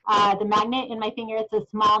the magnet in my finger, it's a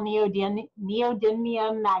small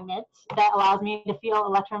neodymium magnet that allows me to feel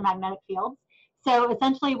electromagnetic fields. So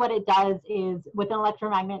essentially what it does is with an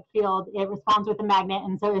electromagnetic field, it responds with a magnet,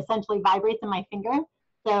 and so it essentially vibrates in my finger.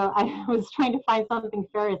 So I was trying to find something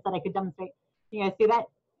ferrous that I could demonstrate. You guys see that?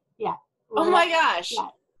 Yeah. Oh my gosh. Yeah.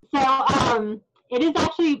 So it is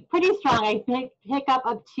actually pretty strong. I pick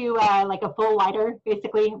up to like a full lighter,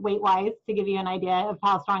 basically weight-wise, to give you an idea of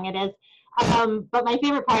how strong it is. But my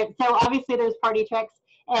favorite part, so obviously there's party tricks,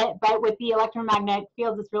 but with the electromagnetic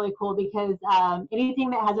fields, it's really cool because anything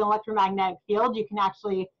that has an electromagnetic field, you can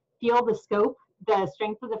actually feel the scope, the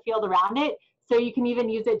strength of the field around it. So you can even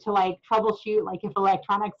use it to like troubleshoot, like if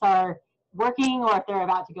electronics are working or if they're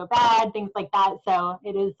about to go bad, things like that. So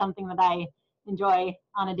it is something that I enjoy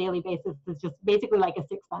on a daily basis. It's just basically like a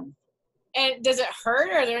sixth sense. And does it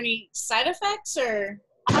hurt? Are there any side effects or?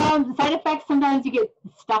 Side effects, sometimes you get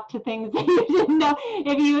stuck to things that you didn't know.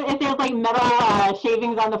 If there's like metal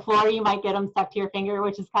shavings on the floor, you might get them stuck to your finger,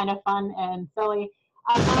 which is kind of fun and silly.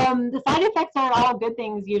 The side effects are all good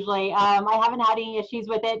things usually. I haven't had any issues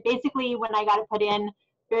with it. Basically, when I got it put in,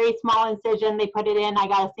 very small incision, they put it in, I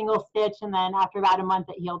got a single stitch, and then after about a month,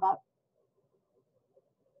 it healed up.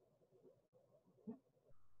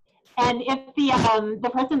 And if the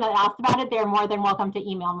person that asked about it, they're more than welcome to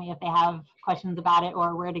email me if they have questions about it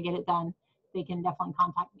or where to get it done. They can definitely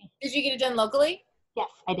contact me. Did you get it done locally? Yes,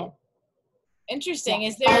 I did. Interesting. Yeah.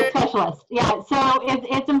 Is there a specialist? Yeah. So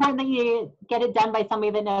it's important that you get it done by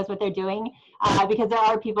somebody that knows what they're doing, because there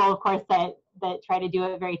are people, of course, that try to do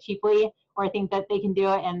it very cheaply or think that they can do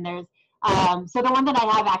it. And there's so the one that I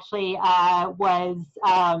have actually was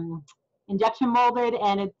injection molded,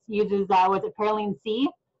 and it uses was it Perylene C.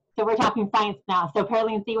 So we're talking science now. So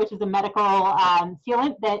Perylene C, which is a medical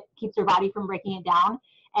sealant that keeps your body from breaking it down.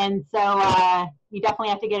 And so you definitely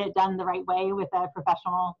have to get it done the right way with a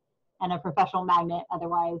professional and a professional magnet.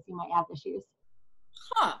 Otherwise, you might have issues.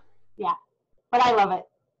 Huh. Yeah. But I love it.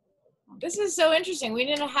 This is so interesting. We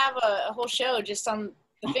didn't have a whole show just on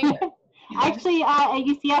the finger. Actually, at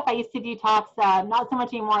UCF, I used to do talks, not so much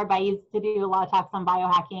anymore, but I used to do a lot of talks on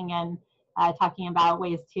biohacking and talking about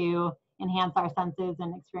ways to enhance our senses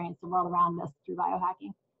and experience the world around us through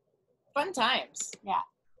biohacking. Fun times. Yeah.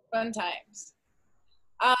 Fun times.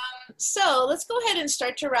 So let's go ahead and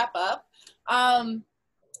start to wrap up.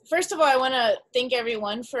 First of all, I want to thank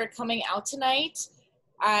everyone for coming out tonight.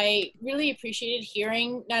 I really appreciated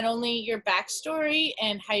hearing not only your backstory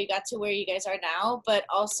and how you got to where you guys are now, but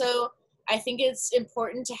also I think it's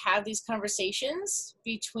important to have these conversations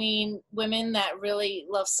between women that really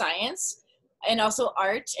love science and also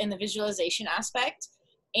art and the visualization aspect,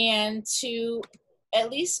 and to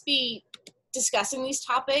at least be discussing these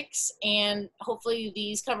topics, and hopefully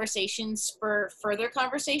these conversations spur further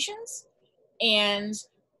conversations. And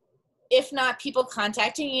if not, people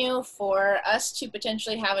contacting you for us to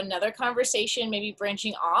potentially have another conversation, maybe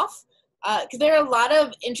branching off, because there are a lot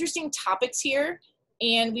of interesting topics here,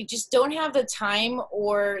 and we just don't have the time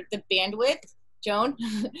or the bandwidth, Joan.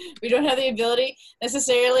 We don't have the ability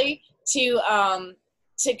necessarily to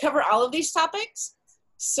cover all of these topics.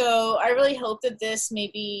 So I really hope that this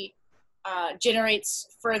maybe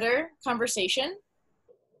generates further conversation.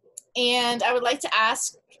 And I would like to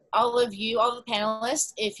ask all of you, all the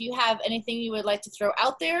panelists, if you have anything you would like to throw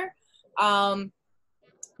out there,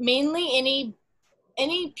 mainly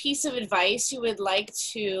any piece of advice you would like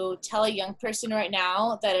to tell a young person right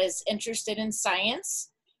now that is interested in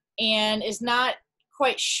science and is not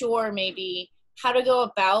quite sure maybe how to go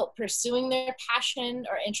about pursuing their passion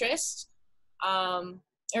or interest,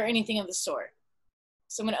 or anything of the sort.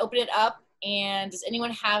 So I'm going to open it up, and does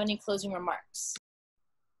anyone have any closing remarks?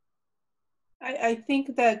 I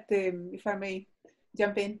think that, if I may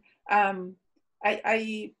jump in,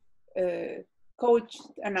 I coached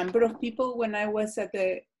a number of people when I was at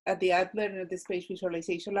the Adler, at the Space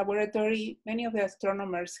Visualization Laboratory. Many of the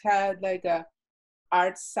astronomers had like a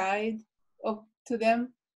art side to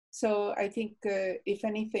them. So I think, if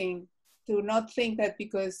anything, to not think that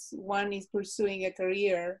because one is pursuing a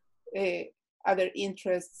career, other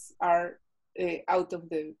interests are out of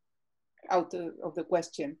the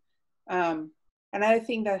question. Another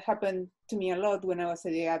thing that happened to me a lot when I was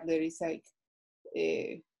at the Adler is like,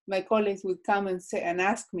 my colleagues would come and say and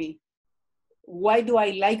ask me, why do I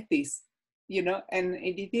like this? You know, and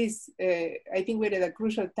it is, I think we're at a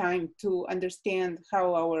crucial time to understand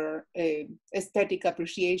how our aesthetic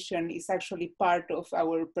appreciation is actually part of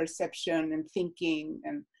our perception and thinking,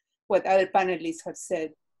 and what other panelists have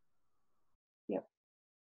said. Yeah.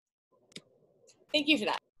 Thank you for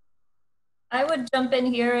that. I would jump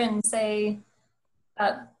in here and say,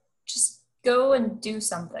 just go and do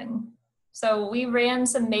something. So we ran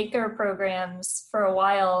some maker programs for a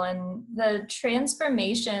while, and the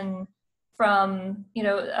transformation from, you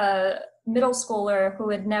know, a middle schooler who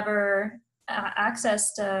had never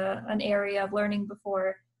accessed an area of learning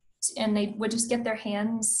before, and they would just get their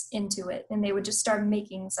hands into it and they would just start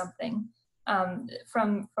making something.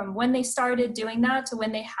 From when they started doing that to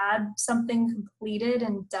when they had something completed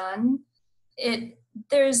and done,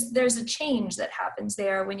 there's a change that happens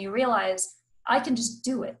there when you realize I can just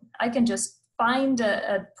do it. I can just find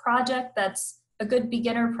a project that's a good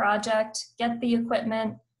beginner project, get the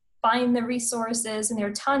equipment, find the resources, and there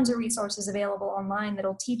are tons of resources available online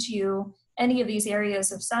that'll teach you any of these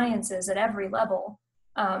areas of sciences at every level,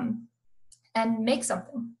 and make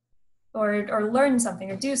something, or learn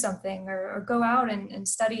something, or do something, or go out and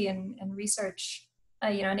study and research,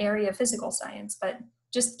 you know, an area of physical science. But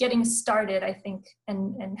just getting started, I think,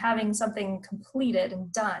 and having something completed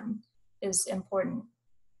and done is important.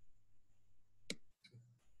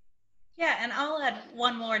 Yeah, and I'll add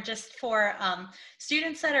one more just for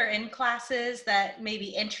students that are in classes that maybe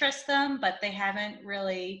interest them, but they haven't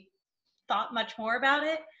really thought much more about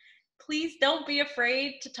it. Please don't be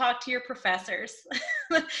afraid to talk to your professors.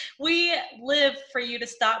 We live for you to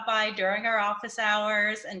stop by during our office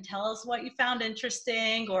hours and tell us what you found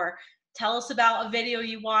interesting, or tell us about a video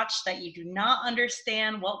you watched that you do not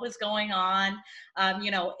understand what was going on.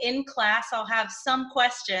 You know, in class, I'll have some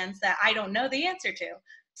questions that I don't know the answer to.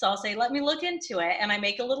 So I'll say, let me look into it. And I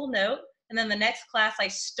make a little note. And then the next class, I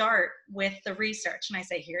start with the research. And I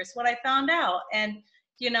say, here's what I found out. And,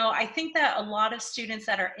 you know, I think that a lot of students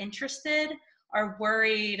that are interested are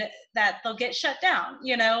worried that they'll get shut down.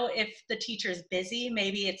 You know, if the teacher's busy,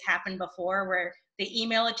 maybe it's happened before where they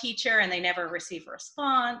email a teacher and they never receive a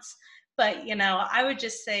response. But, you know, I would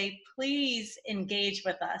just say, please engage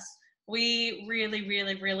with us. We really,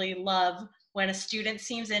 really, really love when a student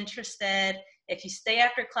seems interested. If you stay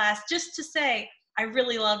after class, just to say, I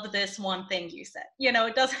really loved this one thing you said. You know,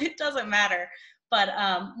 it doesn't matter. But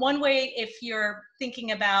one way, if you're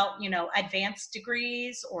thinking about, you know, advanced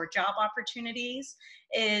degrees or job opportunities,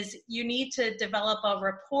 is you need to develop a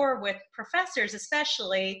rapport with professors,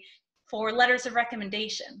 especially for letters of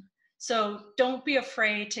recommendation. So don't be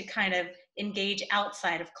afraid to kind of engage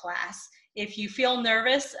outside of class. If you feel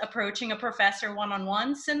nervous approaching a professor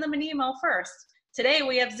one-on-one, send them an email first. Today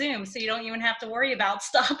we have Zoom, so you don't even have to worry about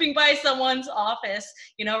stopping by someone's office,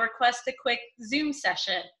 you know, request a quick Zoom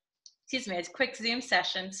session. Excuse me, it's a quick Zoom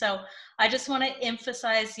session. So I just want to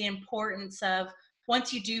emphasize the importance of,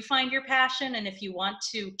 once you do find your passion, and if you want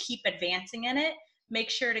to keep advancing in it, make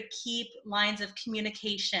sure to keep lines of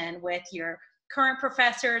communication with your current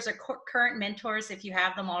professors or current mentors if you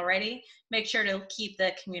have them already. Make sure to keep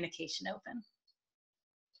the communication open.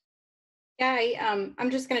 Yeah, I'm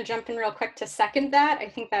just going to jump in real quick to second that. I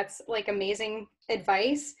think that's like amazing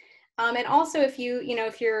advice. And also, if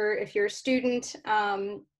you're a student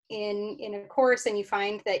in a course and you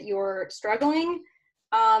find that you're struggling,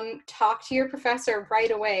 talk to your professor right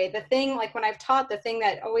away. The thing, like when I've taught, the thing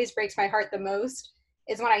that always breaks my heart the most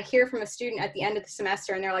is when I hear from a student at the end of the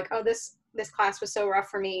semester and they're like, "Oh, this class was so rough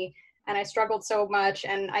for me, and I struggled so much,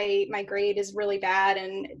 and my grade is really bad,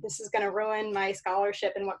 and this is going to ruin my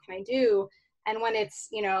scholarship, and what can I do?" And when it's,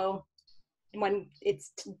 when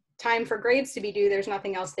it's time for grades to be due, there's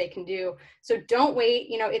nothing else they can do. So don't wait.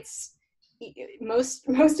 It's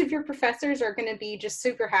most of your professors are going to be just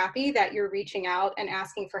super happy that you're reaching out and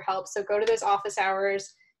asking for help. So go to those office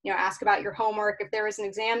hours, ask about your homework. If there was an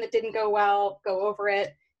exam that didn't go well, go over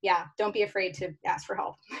it. Yeah, don't be afraid to ask for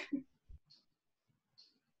help.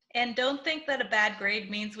 And don't think that a bad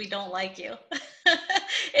grade means we don't like you.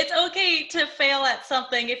 It's okay to fail at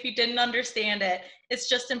something if you didn't understand it. It's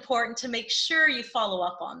just important to make sure you follow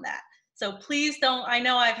up on that. So please don't, I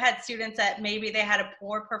know I've had students that maybe they had a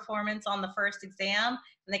poor performance on the first exam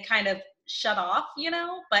and they kind of shut off,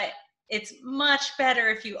 but it's much better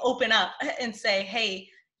if you open up and say, hey,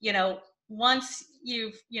 once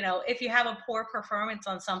you've, if you have a poor performance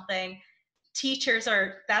on something, teachers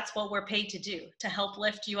that's what we're paid to do, to help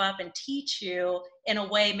lift you up and teach you in a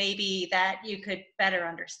way maybe that you could better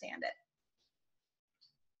understand it.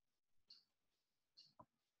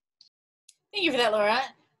 Thank you for that, Laura.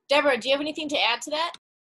 Deborah, do you have anything to add to that?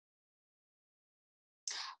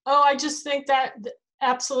 Oh, I just think that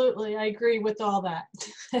absolutely, I agree with all that.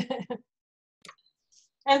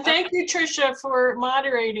 And thank you, Tricia, for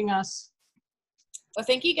moderating us. Well,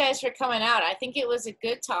 thank you guys for coming out. I think it was a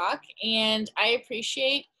good talk, and I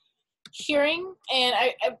appreciate hearing, and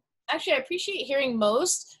I appreciate hearing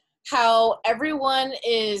most how everyone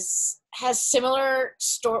has similar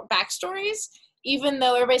backstories, even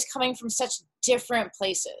though everybody's coming from such different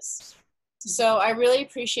places. So I really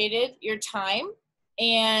appreciated your time,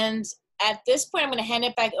 and at this point, I'm going to hand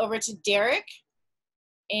it back over to Derek,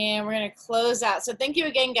 and we're going to close out. So thank you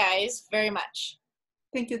again, guys, very much.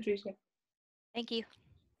 Thank you, Tricia. Thank you.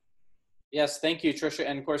 Yes, thank you, Tricia.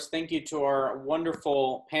 And of course, thank you to our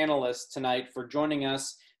wonderful panelists tonight for joining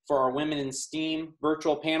us for our Women in STEAM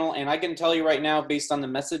virtual panel. And I can tell you right now, based on the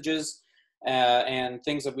messages and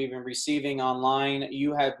things that we've been receiving online,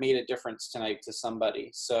 you have made a difference tonight to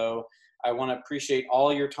somebody. So I want to appreciate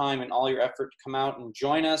all your time and all your effort to come out and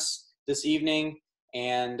join us this evening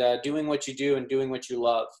and doing what you do and doing what you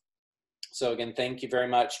love. So again, thank you very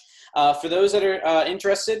much. For those that are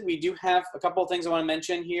interested, we do have a couple of things I want to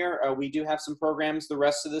mention here. We do have some programs the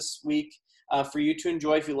rest of this week for you to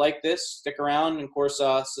enjoy. If you like this, stick around, and of course,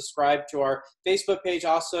 subscribe to our Facebook page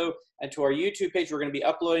also, and to our YouTube page. We're going to be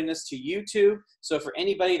uploading this to YouTube. So for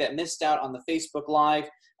anybody that missed out on the Facebook Live,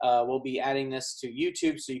 we'll be adding this to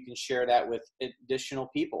YouTube so you can share that with additional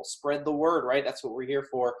people. Spread the word, right? That's what we're here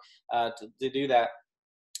for, to do that.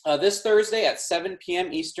 This Thursday at 7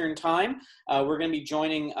 p.m. Eastern Time, we're going to be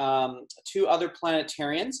joining two other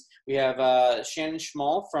planetarians. We have Shannon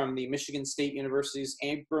Schmall from the Michigan State University's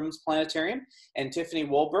Abrams Planetarium and Tiffany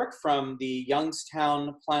Wolbrook from the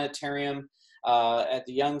Youngstown Planetarium at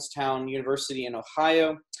the Youngstown University in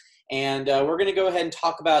Ohio. And we're going to go ahead and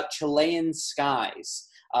talk about Chilean skies,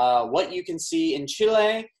 what you can see in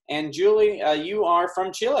Chile. And Julie, you are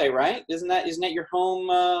from Chile, right? Isn't that your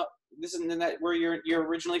home? Isn't that where you're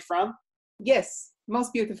originally from? Yes,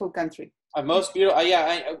 most beautiful country. Most beautiful.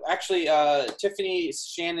 Yeah, actually, Tiffany,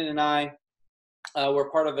 Shannon, and I were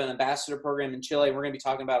part of an ambassador program in Chile. We're going to be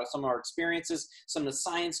talking about some of our experiences, some of the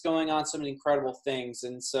science going on, some of the incredible things.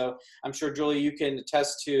 And so I'm sure, Julie, you can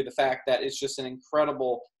attest to the fact that it's just an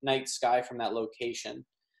incredible night sky from that location.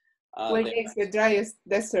 Well, it's the driest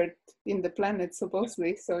desert in the planet,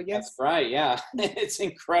 supposedly. So yes. That's right. Yeah, it's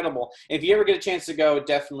incredible. If you ever get a chance to go,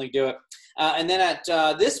 definitely do it. And then at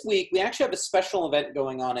this week, we actually have a special event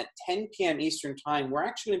going on at 10 p.m. Eastern Time. We're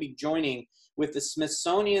actually going to be joining with the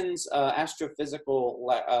Smithsonian's Astrophysical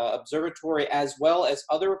Observatory, as well as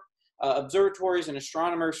other observatories and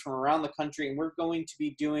astronomers from around the country, and we're going to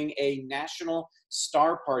be doing a national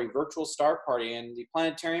star party, virtual star party, and the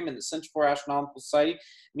Planetarium and the Center for Astronomical Society.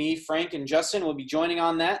 Me, Frank, and Justin will be joining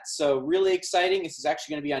on that, so really exciting. This is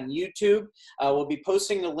actually going to be on YouTube. We'll be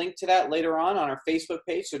posting the link to that later on our Facebook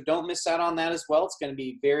page, so don't miss out on that as well. It's going to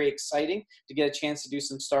be very exciting to get a chance to do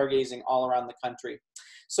some stargazing all around the country.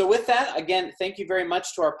 So with that, again, thank you very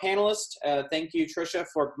much to our panelists. Thank you, Tricia,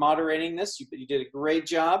 for moderating this. You did a great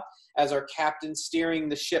job as our captain steering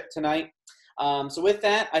the ship tonight. So with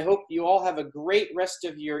that, I hope you all have a great rest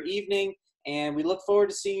of your evening, and we look forward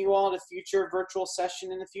to seeing you all at a future virtual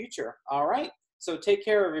session in the future. All right, so take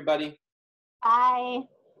care, everybody. Bye.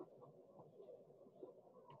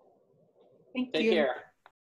 Thank Take you. care.